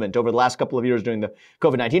movement over the last couple of years during the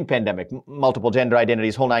COVID-19 pandemic. Multiple gender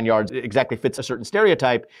identities, whole nine yards, exactly fits a certain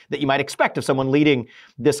stereotype that you might expect of someone leading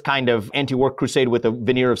this kind of anti-work crusade with a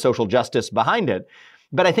veneer of social justice behind it.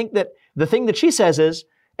 But I think that the thing that she says is,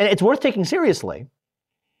 and it's worth taking seriously,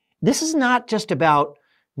 this is not just about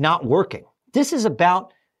not working. This is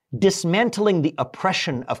about dismantling the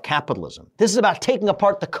oppression of capitalism. This is about taking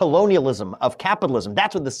apart the colonialism of capitalism.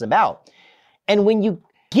 That's what this is about. And when you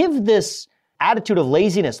give this attitude of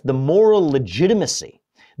laziness the moral legitimacy,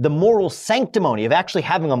 the moral sanctimony of actually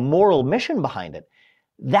having a moral mission behind it,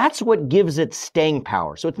 that's what gives it staying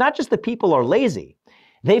power. So it's not just that people are lazy.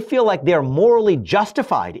 They feel like they're morally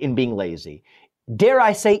justified in being lazy. Dare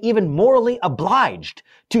I say, even morally obliged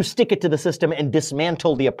to stick it to the system and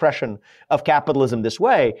dismantle the oppression of capitalism this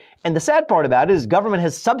way. And the sad part about it is government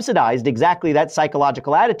has subsidized exactly that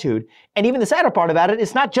psychological attitude. And even the sadder part about it,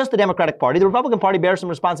 it's not just the Democratic Party. The Republican Party bears some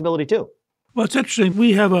responsibility too. Well, it's interesting.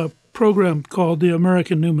 We have a program called the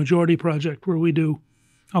American New Majority Project where we do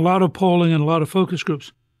a lot of polling and a lot of focus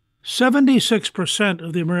groups. 76%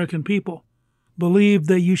 of the American people believe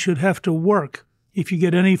that you should have to work if you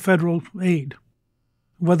get any federal aid.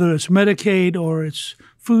 Whether it's Medicaid or it's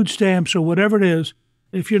food stamps or whatever it is,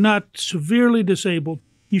 if you're not severely disabled,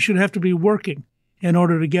 you should have to be working in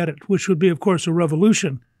order to get it, which would be, of course, a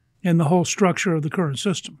revolution in the whole structure of the current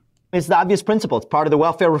system. It's the obvious principle. It's part of the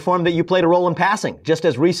welfare reform that you played a role in passing, just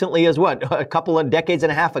as recently as a couple of decades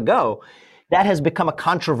and a half ago. That has become a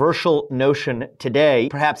controversial notion today,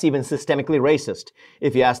 perhaps even systemically racist,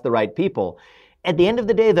 if you ask the right people. At the end of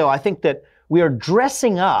the day, though, I think that we are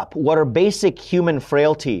dressing up what are basic human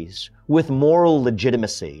frailties with moral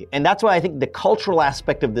legitimacy. And that's why I think the cultural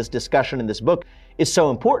aspect of this discussion in this book is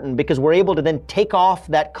so important, because we're able to then take off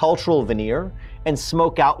that cultural veneer and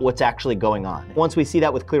smoke out what's actually going on. Once we see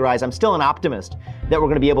that with clear eyes, I'm still an optimist that we're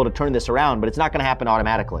going to be able to turn this around, but it's not going to happen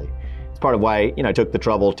automatically. It's part of why, I took the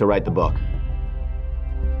trouble to write the book.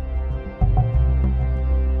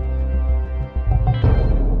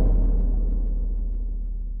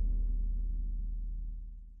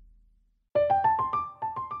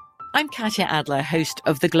 I'm Katya Adler, host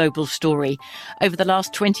of The Global Story. Over the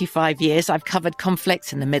last 25 years, I've covered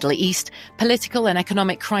conflicts in the Middle East, political and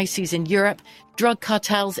economic crises in Europe, drug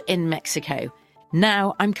cartels in Mexico.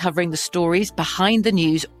 Now I'm covering the stories behind the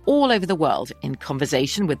news all over the world in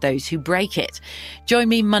conversation with those who break it. Join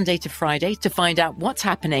me Monday to Friday to find out what's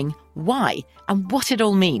happening, why, and what it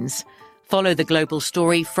all means. Follow The Global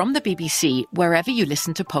Story from the BBC wherever you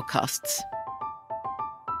listen to podcasts.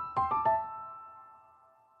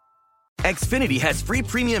 Xfinity has free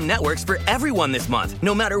premium networks for everyone this month,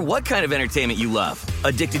 no matter what kind of entertainment you love.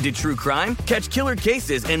 Addicted to true crime? Catch killer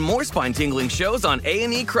cases and more spine-tingling shows on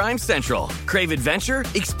A&E Crime Central. Crave adventure?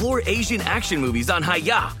 Explore Asian action movies on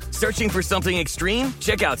Hi-YAH. Searching for something extreme?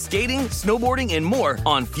 Check out skating, snowboarding, and more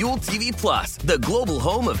on Fuel TV Plus, the global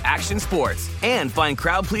home of action sports. And find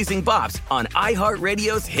crowd-pleasing bops on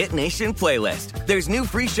iHeartRadio's Hit Nation playlist. There's new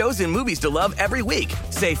free shows and movies to love every week.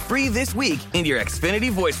 Say free this week in your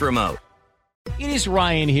Xfinity voice remote. It is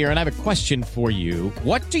Ryan here, and I have a question for you.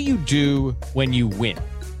 What do you do when you win?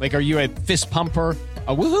 Like, are you a fist pumper,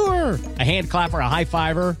 a woohooer, a hand clapper, a high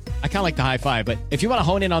fiver? I kind of like the high five, but if you want to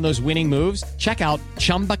hone in on those winning moves, check out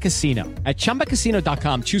Chumba Casino. At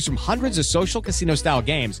ChumbaCasino.com, choose from hundreds of social casino-style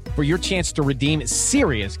games for your chance to redeem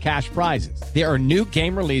serious cash prizes. There are new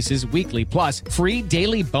game releases weekly, plus free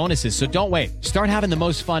daily bonuses. So don't wait. Start having the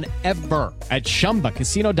most fun ever at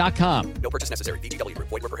ChumbaCasino.com. No purchase necessary. VGW.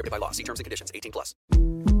 Void where prohibited by law. See terms and conditions. 18+.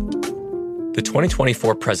 The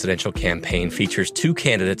 2024 presidential campaign features two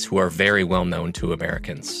candidates who are very well known to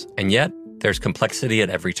Americans. And yet, there's complexity at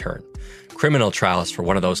every turn. Criminal trials for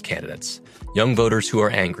one of those candidates. Young voters who are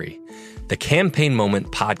angry. The Campaign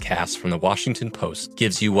Moment podcast from the Washington Post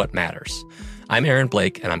gives you what matters. I'm Aaron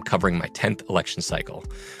Blake, and I'm covering my 10th election cycle.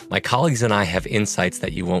 My colleagues and I have insights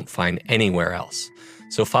that you won't find anywhere else.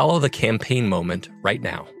 So follow The Campaign Moment right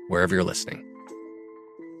now, wherever you're listening.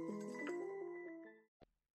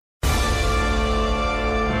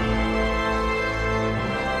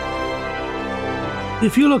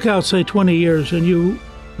 If you look out, say, 20 years and you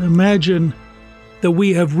imagine that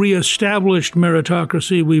we have reestablished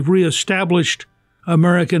meritocracy, we've reestablished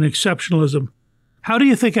American exceptionalism, how do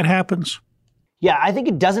you think it happens? Yeah, I think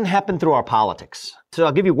it doesn't happen through our politics. So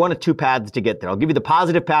I'll give you one of two paths to get there. I'll give you the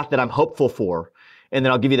positive path that I'm hopeful for, and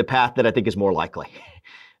then I'll give you the path that I think is more likely.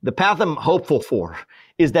 The path I'm hopeful for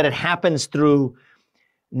is that it happens through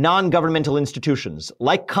non-governmental institutions,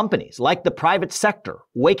 like companies, like the private sector,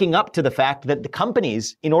 waking up to the fact that the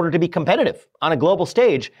companies, in order to be competitive on a global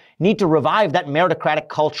stage, need to revive that meritocratic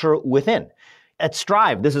culture within. At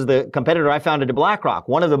Strive, this is the competitor I founded to BlackRock,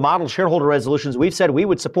 one of the model shareholder resolutions we've said we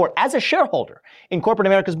would support as a shareholder in corporate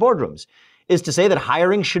America's boardrooms is to say that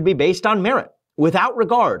hiring should be based on merit, without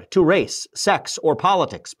regard to race, sex, or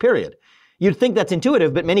politics, period. You'd think that's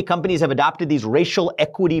intuitive, but many companies have adopted these racial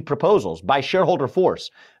equity proposals by shareholder force,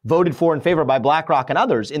 voted for in favor by BlackRock and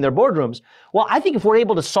others in their boardrooms. Well, I think if we're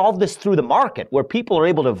able to solve this through the market, where people are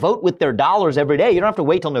able to vote with their dollars every day, you don't have to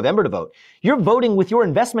wait till November to vote. You're voting with your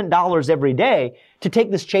investment dollars every day to take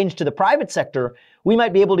this change to the private sector. We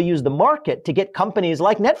might be able to use the market to get companies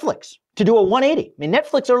like Netflix to do a 180. I mean,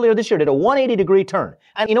 Netflix earlier this year did a 180-degree turn.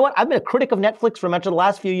 And you know what? I've been a critic of Netflix for much of the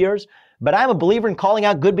last few years, but I'm a believer in calling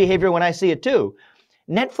out good behavior when I see it too.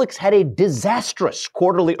 Netflix had a disastrous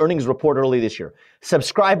quarterly earnings report early this year.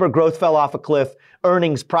 Subscriber growth fell off a cliff,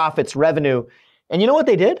 earnings, profits, revenue. And you know what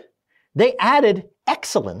they did? They added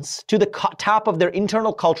excellence to the top of their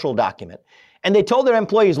internal cultural document. And they told their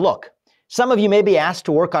employees, look, some of you may be asked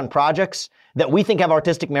to work on projects that we think have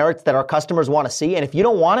artistic merits that our customers want to see. And if you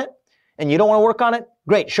don't want it, and you don't want to work on it,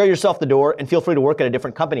 great, show yourself the door and feel free to work at a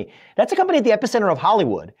different company. That's a company at the epicenter of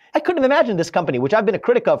Hollywood. I couldn't have imagined this company, which I've been a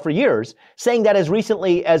critic of for years, saying that as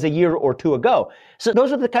recently as a year or two ago. So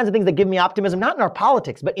those are the kinds of things that give me optimism, not in our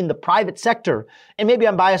politics, but in the private sector. And maybe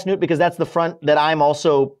I'm biased, Newt, because that's the front that I'm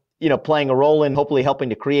also, playing a role in, hopefully helping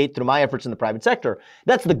to create through my efforts in the private sector.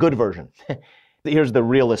 That's the good version. Here's the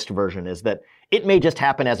realist version, is that it may just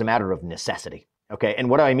happen as a matter of necessity. Okay, and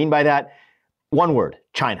what do I mean by that? One word,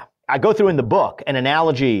 China. I go through in the book an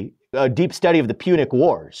analogy, a deep study of the Punic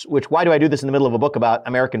Wars, why do I do this in the middle of a book about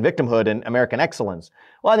American victimhood and American excellence?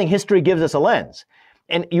 Well, I think history gives us a lens.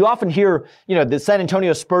 And you often hear, the San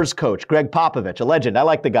Antonio Spurs coach, Greg Popovich, a legend. I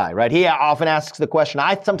like the guy, right? He often asks the question,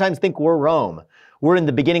 I sometimes think we're Rome. We're in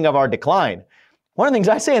the beginning of our decline. One of the things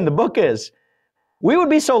I say in the book is, we would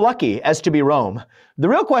be so lucky as to be Rome. The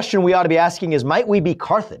real question we ought to be asking is, might we be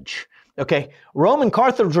Carthage? Okay, Rome and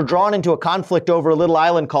Carthage were drawn into a conflict over a little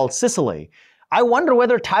island called Sicily. I wonder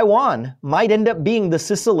whether Taiwan might end up being the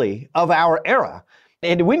Sicily of our era.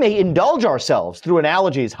 And we may indulge ourselves through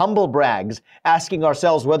analogies, humble brags, asking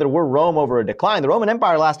ourselves whether we're Rome over a decline. The Roman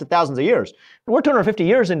Empire lasted thousands of years. We're 250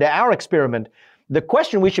 years into our experiment. The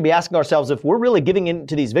question we should be asking ourselves, if we're really giving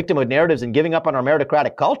into these victimhood narratives and giving up on our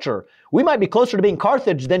meritocratic culture, we might be closer to being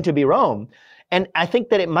Carthage than to be Rome. And I think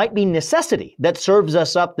that it might be necessity that serves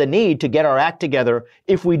us up the need to get our act together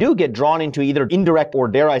if we do get drawn into either indirect or,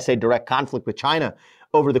 dare I say, direct conflict with China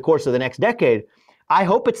over the course of the next decade. I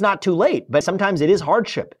hope it's not too late, but sometimes it is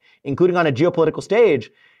hardship, including on a geopolitical stage,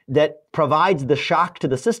 that provides the shock to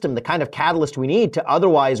the system, the kind of catalyst we need to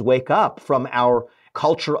otherwise wake up from our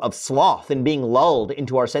culture of sloth and being lulled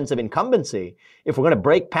into our sense of incumbency. If we're going to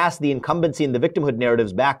break past the incumbency and the victimhood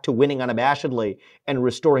narratives back to winning unabashedly and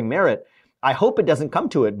restoring merit, I hope it doesn't come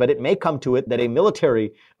to it, but it may come to it that a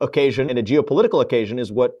military occasion and a geopolitical occasion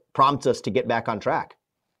is what prompts us to get back on track.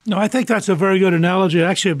 No, I think that's a very good analogy.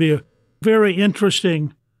 Actually, it'd be a very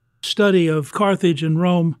interesting study of Carthage and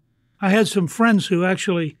Rome. I had some friends who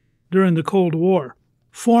actually, during the Cold War,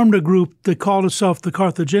 formed a group that called itself the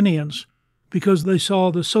Carthaginians because they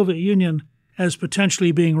saw the Soviet Union as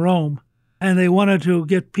potentially being Rome, and they wanted to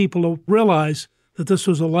get people to realize that this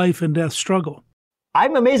was a life and death struggle.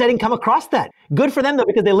 I'm amazed I didn't come across that. Good for them, though,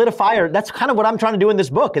 because they lit a fire. That's kind of what I'm trying to do in this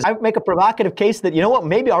book, is I make a provocative case that,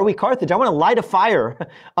 maybe are we Carthage? I want to light a fire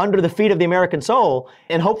under the feet of the American soul,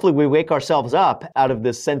 and hopefully we wake ourselves up out of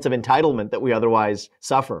this sense of entitlement that we otherwise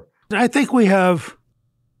suffer. I think we have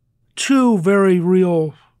two very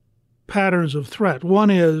real patterns of threat. One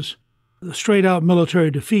is the straight-out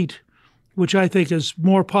military defeat, which I think is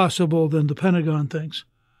more possible than the Pentagon thinks.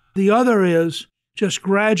 The other is just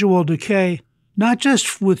gradual decay, not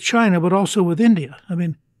just with China, but also with India. I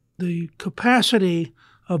mean, the capacity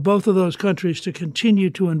of both of those countries to continue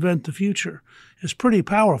to invent the future is pretty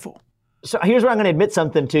powerful. So here's where I'm going to admit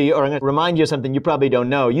something to you, or I'm going to remind you of something you probably don't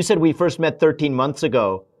know. You said we first met 13 months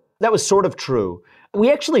ago. That was sort of true.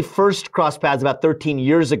 We actually first crossed paths about 13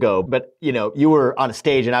 years ago, but, you were on a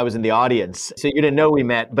stage and I was in the audience, so you didn't know we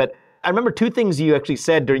met. But I remember two things you actually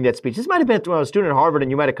said during that speech. This might have been when I was a student at Harvard and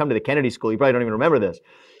you might have come to the Kennedy School. You probably don't even remember this.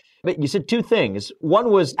 But you said two things.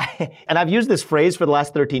 One was, and I've used this phrase for the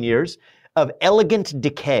last 13 years, of elegant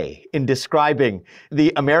decay in describing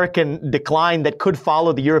the American decline that could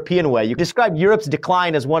follow the European way. You described Europe's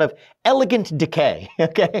decline as one of elegant decay,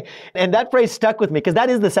 okay? And that phrase stuck with me because that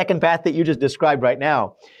is the second path that you just described right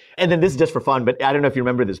now. And then this is just for fun, but I don't know if you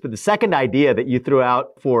remember this, but the second idea that you threw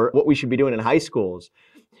out for what we should be doing in high schools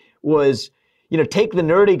was, take the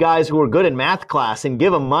nerdy guys who were good in math class and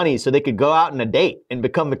give them money so they could go out on a date and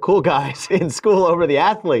become the cool guys in school over the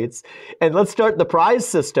athletes. And let's start the prize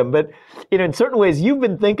system. But, in certain ways, you've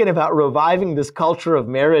been thinking about reviving this culture of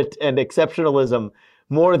merit and exceptionalism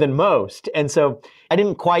more than most. And so I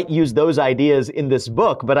didn't quite use those ideas in this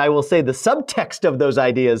book, but I will say the subtext of those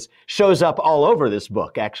ideas shows up all over this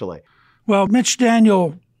book, actually. Well, Mitch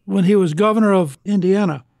Daniel, when he was governor of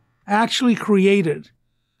Indiana, actually created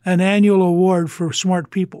an annual award for smart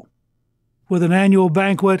people with an annual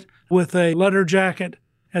banquet, with a letter jacket,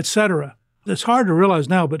 etc. It's hard to realize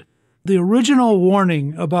now, but the original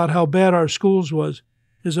warning about how bad our schools was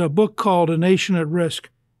is a book called A Nation at Risk,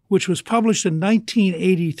 which was published in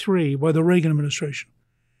 1983 by the Reagan administration.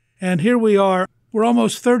 And here we are, we're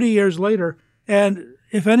almost 30 years later, and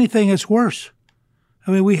if anything, it's worse.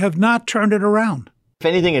 I mean, we have not turned it around. If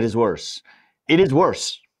anything, it is worse. It is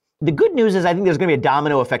worse. The good news is I think there's going to be a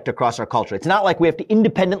domino effect across our culture. It's not like we have to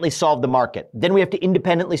independently solve the market. Then we have to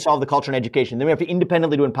independently solve the culture and education. Then we have to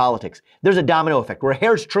independently do in politics. There's a domino effect. We're a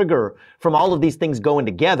hair's trigger from all of these things going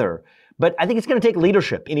together. But I think it's going to take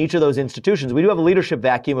leadership in each of those institutions. We do have a leadership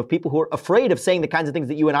vacuum of people who are afraid of saying the kinds of things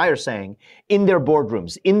that you and I are saying in their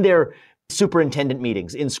boardrooms, in their superintendent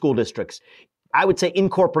meetings, in school districts. I would say in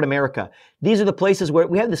corporate America. These are the places where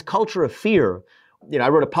we have this culture of fear. I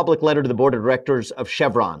wrote a public letter to the board of directors of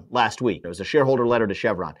Chevron last week. It was a shareholder letter to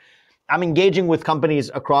Chevron. I'm engaging with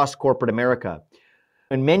companies across corporate America.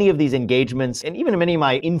 And many of these engagements, and even many of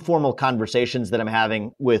my informal conversations that I'm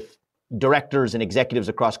having with directors and executives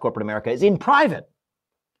across corporate America, is in private.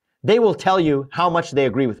 They will tell you how much they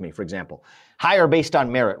agree with me, for example. Hire based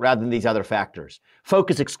on merit rather than these other factors.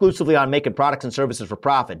 Focus exclusively on making products and services for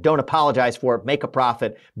profit. Don't apologize for it. Make a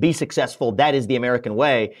profit. Be successful. That is the American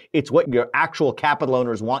way. It's what your actual capital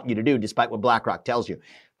owners want you to do, despite what BlackRock tells you.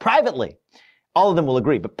 Privately, all of them will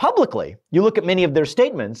agree. But publicly, you look at many of their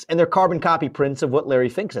statements and they're carbon copy prints of what Larry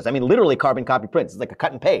Fink says. I mean, literally carbon copy prints. It's like a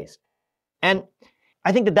cut and paste. And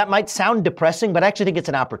I think that might sound depressing, but I actually think it's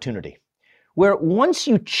an opportunity where once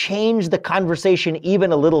you change the conversation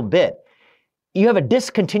even a little bit, you have a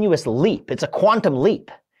discontinuous leap. It's a quantum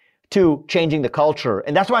leap to changing the culture.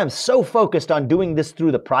 And that's why I'm so focused on doing this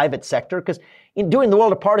through the private sector, because in doing the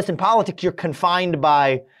world of partisan politics, you're confined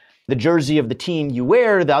by the jersey of the team you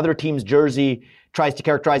wear. The other team's jersey tries to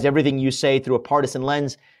characterize everything you say through a partisan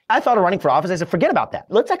lens. I thought of running for office. I said, forget about that.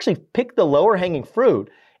 Let's actually pick the lower hanging fruit.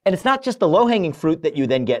 And it's not just the low hanging fruit that you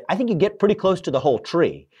then get. I think you get pretty close to the whole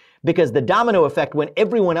tree, because the domino effect, when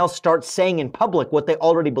everyone else starts saying in public what they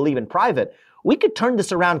already believe in private, we could turn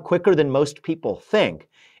this around quicker than most people think.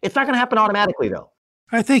 It's not going to happen automatically, though.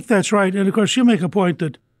 I think that's right. And of course, you make a point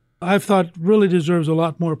that I've thought really deserves a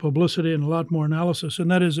lot more publicity and a lot more analysis,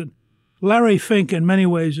 and that is that Larry Fink, in many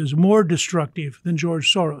ways, is more destructive than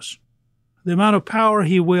George Soros. The amount of power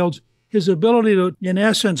he wields, his ability to, in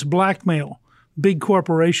essence, blackmail big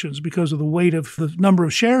corporations because of the weight of the number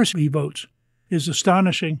of shares he votes, is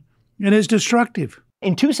astonishing and is destructive.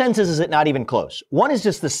 In two senses, is it not even close? One is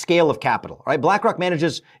just the scale of capital, right? BlackRock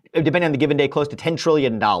manages, depending on the given day, close to $10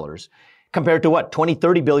 trillion compared to what, $20,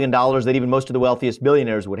 $30 billion that even most of the wealthiest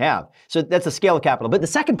billionaires would have. So that's the scale of capital. But the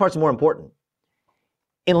second part's more important.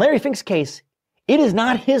 In Larry Fink's case, it is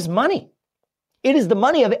not his money. It is the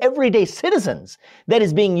money of everyday citizens that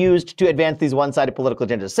is being used to advance these one-sided political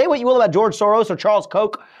agendas. Say what you will about George Soros or Charles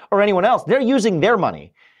Koch or anyone else. They're using their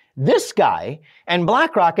money. This guy and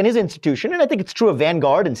BlackRock and his institution, and I think it's true of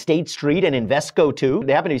Vanguard and State Street and Invesco too,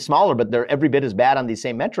 they happen to be smaller, but they're every bit as bad on these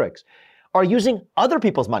same metrics, are using other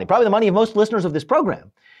people's money, probably the money of most listeners of this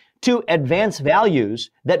program, to advance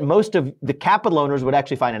values that most of the capital owners would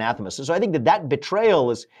actually find anathema. So I think that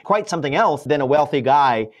betrayal is quite something else than a wealthy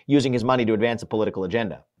guy using his money to advance a political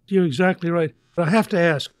agenda. You're exactly right. But I have to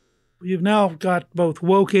ask, you've now got both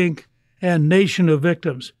Woke Inc. and Nation of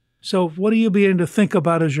Victims. So what are you beginning to think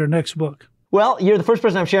about as your next book? Well, you're the first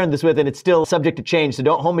person I'm sharing this with, and it's still subject to change, so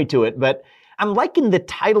don't hold me to it. But I'm liking the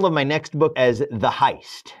title of my next book as The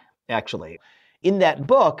Heist, actually. In that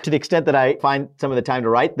book, to the extent that I find some of the time to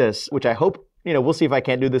write this, which I hope, we'll see if I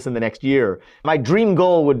can't do this in the next year. My dream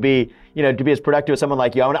goal would be, to be as productive as someone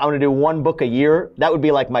like you. I want to do one book a year. That would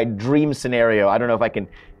be like my dream scenario. I don't know if I can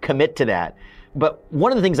commit to that. But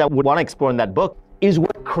one of the things I would want to explore in that book is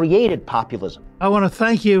what created populism. I want to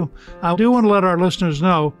thank you. I do want to let our listeners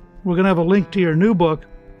know we're going to have a link to your new book,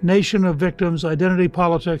 Nation of Victims, Identity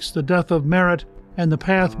Politics, The Death of Merit, and the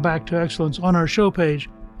Path Back to Excellence on our show page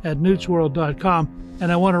at newtsworld.com.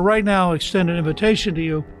 And I want to right now extend an invitation to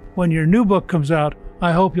you. When your new book comes out,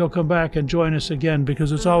 I hope you'll come back and join us again,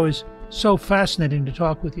 because it's always so fascinating to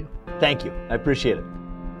talk with you. Thank you. I appreciate it.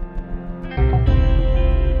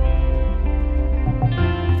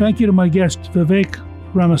 Thank you to my guest, Vivek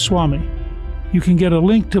Ramaswamy. You can get a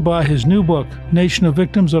link to buy his new book, Nation of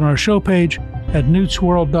Victims, on our show page at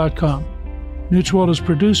newtsworld.com. Newt's World is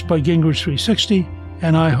produced by Gingrich 360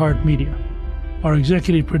 and iHeartMedia. Our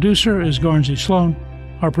executive producer is Garnsey Sloan,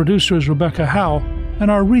 our producer is Rebecca Howe, and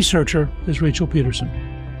our researcher is Rachel Peterson.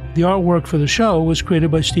 The artwork for the show was created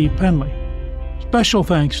by Steve Penley. Special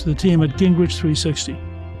thanks to the team at Gingrich 360.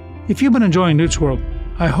 If you've been enjoying Newt's World,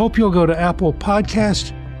 I hope you'll go to Apple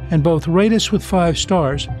Podcasts and both rate us with 5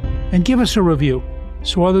 stars and give us a review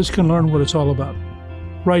so others can learn what it's all about.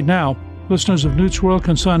 Right now, listeners of Newt's World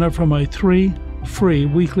can sign up for my 3 free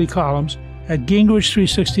weekly columns at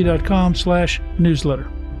gingrich360.com/newsletter.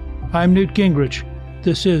 I'm Newt Gingrich.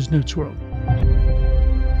 This is Newt's World.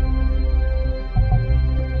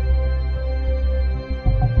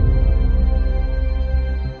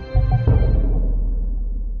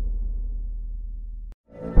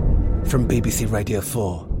 From BBC Radio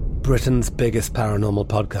 4, Britain's biggest paranormal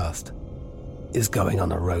podcast is going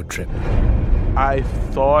on a road trip. I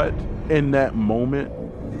thought in that moment,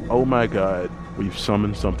 oh my God, we've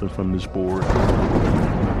summoned something from this board.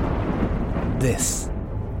 This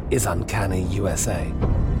is Uncanny USA.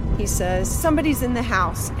 He says, somebody's in the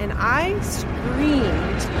house, and I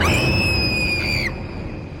screamed.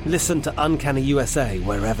 Listen to Uncanny USA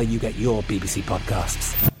wherever you get your BBC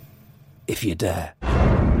podcasts, if you dare.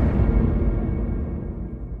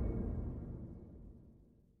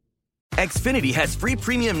 Xfinity has free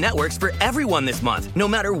premium networks for everyone this month, no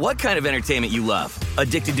matter what kind of entertainment you love.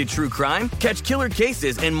 Addicted to true crime? Catch killer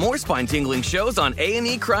cases and more spine-tingling shows on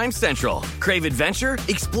A&E Crime Central. Crave adventure?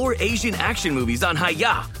 Explore Asian action movies on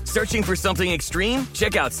Hi-YAH. Searching for something extreme?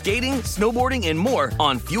 Check out skating, snowboarding, and more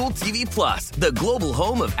on Fuel TV Plus, the global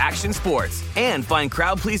home of action sports. And find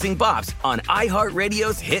crowd-pleasing bops on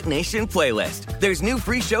iHeartRadio's Hit Nation playlist. There's new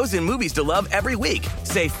free shows and movies to love every week.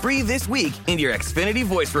 Say free this week in your Xfinity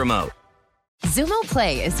voice remote. Xumo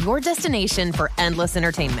Play is your destination for endless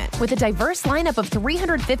entertainment. With a diverse lineup of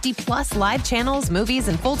 350-plus live channels, movies,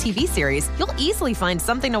 and full TV series, you'll easily find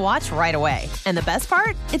something to watch right away. And the best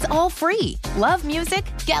part? It's all free. Love music?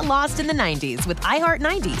 Get lost in the 90s with iHeart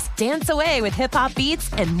 90s, dance away with hip-hop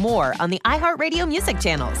beats, and more on the iHeartRadio music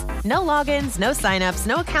channels. No logins, no signups,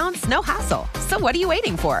 no accounts, no hassle. So what are you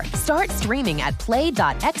waiting for? Start streaming at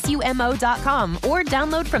play.xumo.com or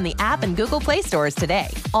download from the app and Google Play stores today.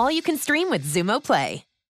 All you can stream with Xumo Play.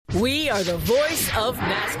 We are the voice of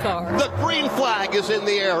NASCAR. The green flag is in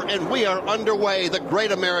the air, and we are underway. The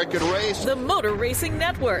great American race. The Motor Racing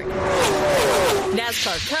Network.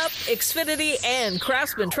 NASCAR Cup, Xfinity, and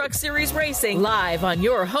Craftsman Truck Series Racing live on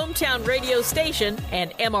your hometown radio station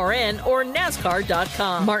and MRN or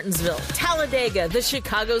NASCAR.com. Martinsville, Talladega, the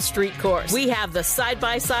Chicago Street Course. We have the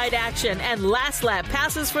side-by-side action and last lap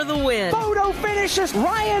passes for the win. Photo finishes.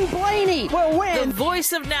 Ryan Blaney will win. The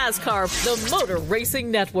voice of NASCAR, the Motor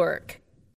Racing Network.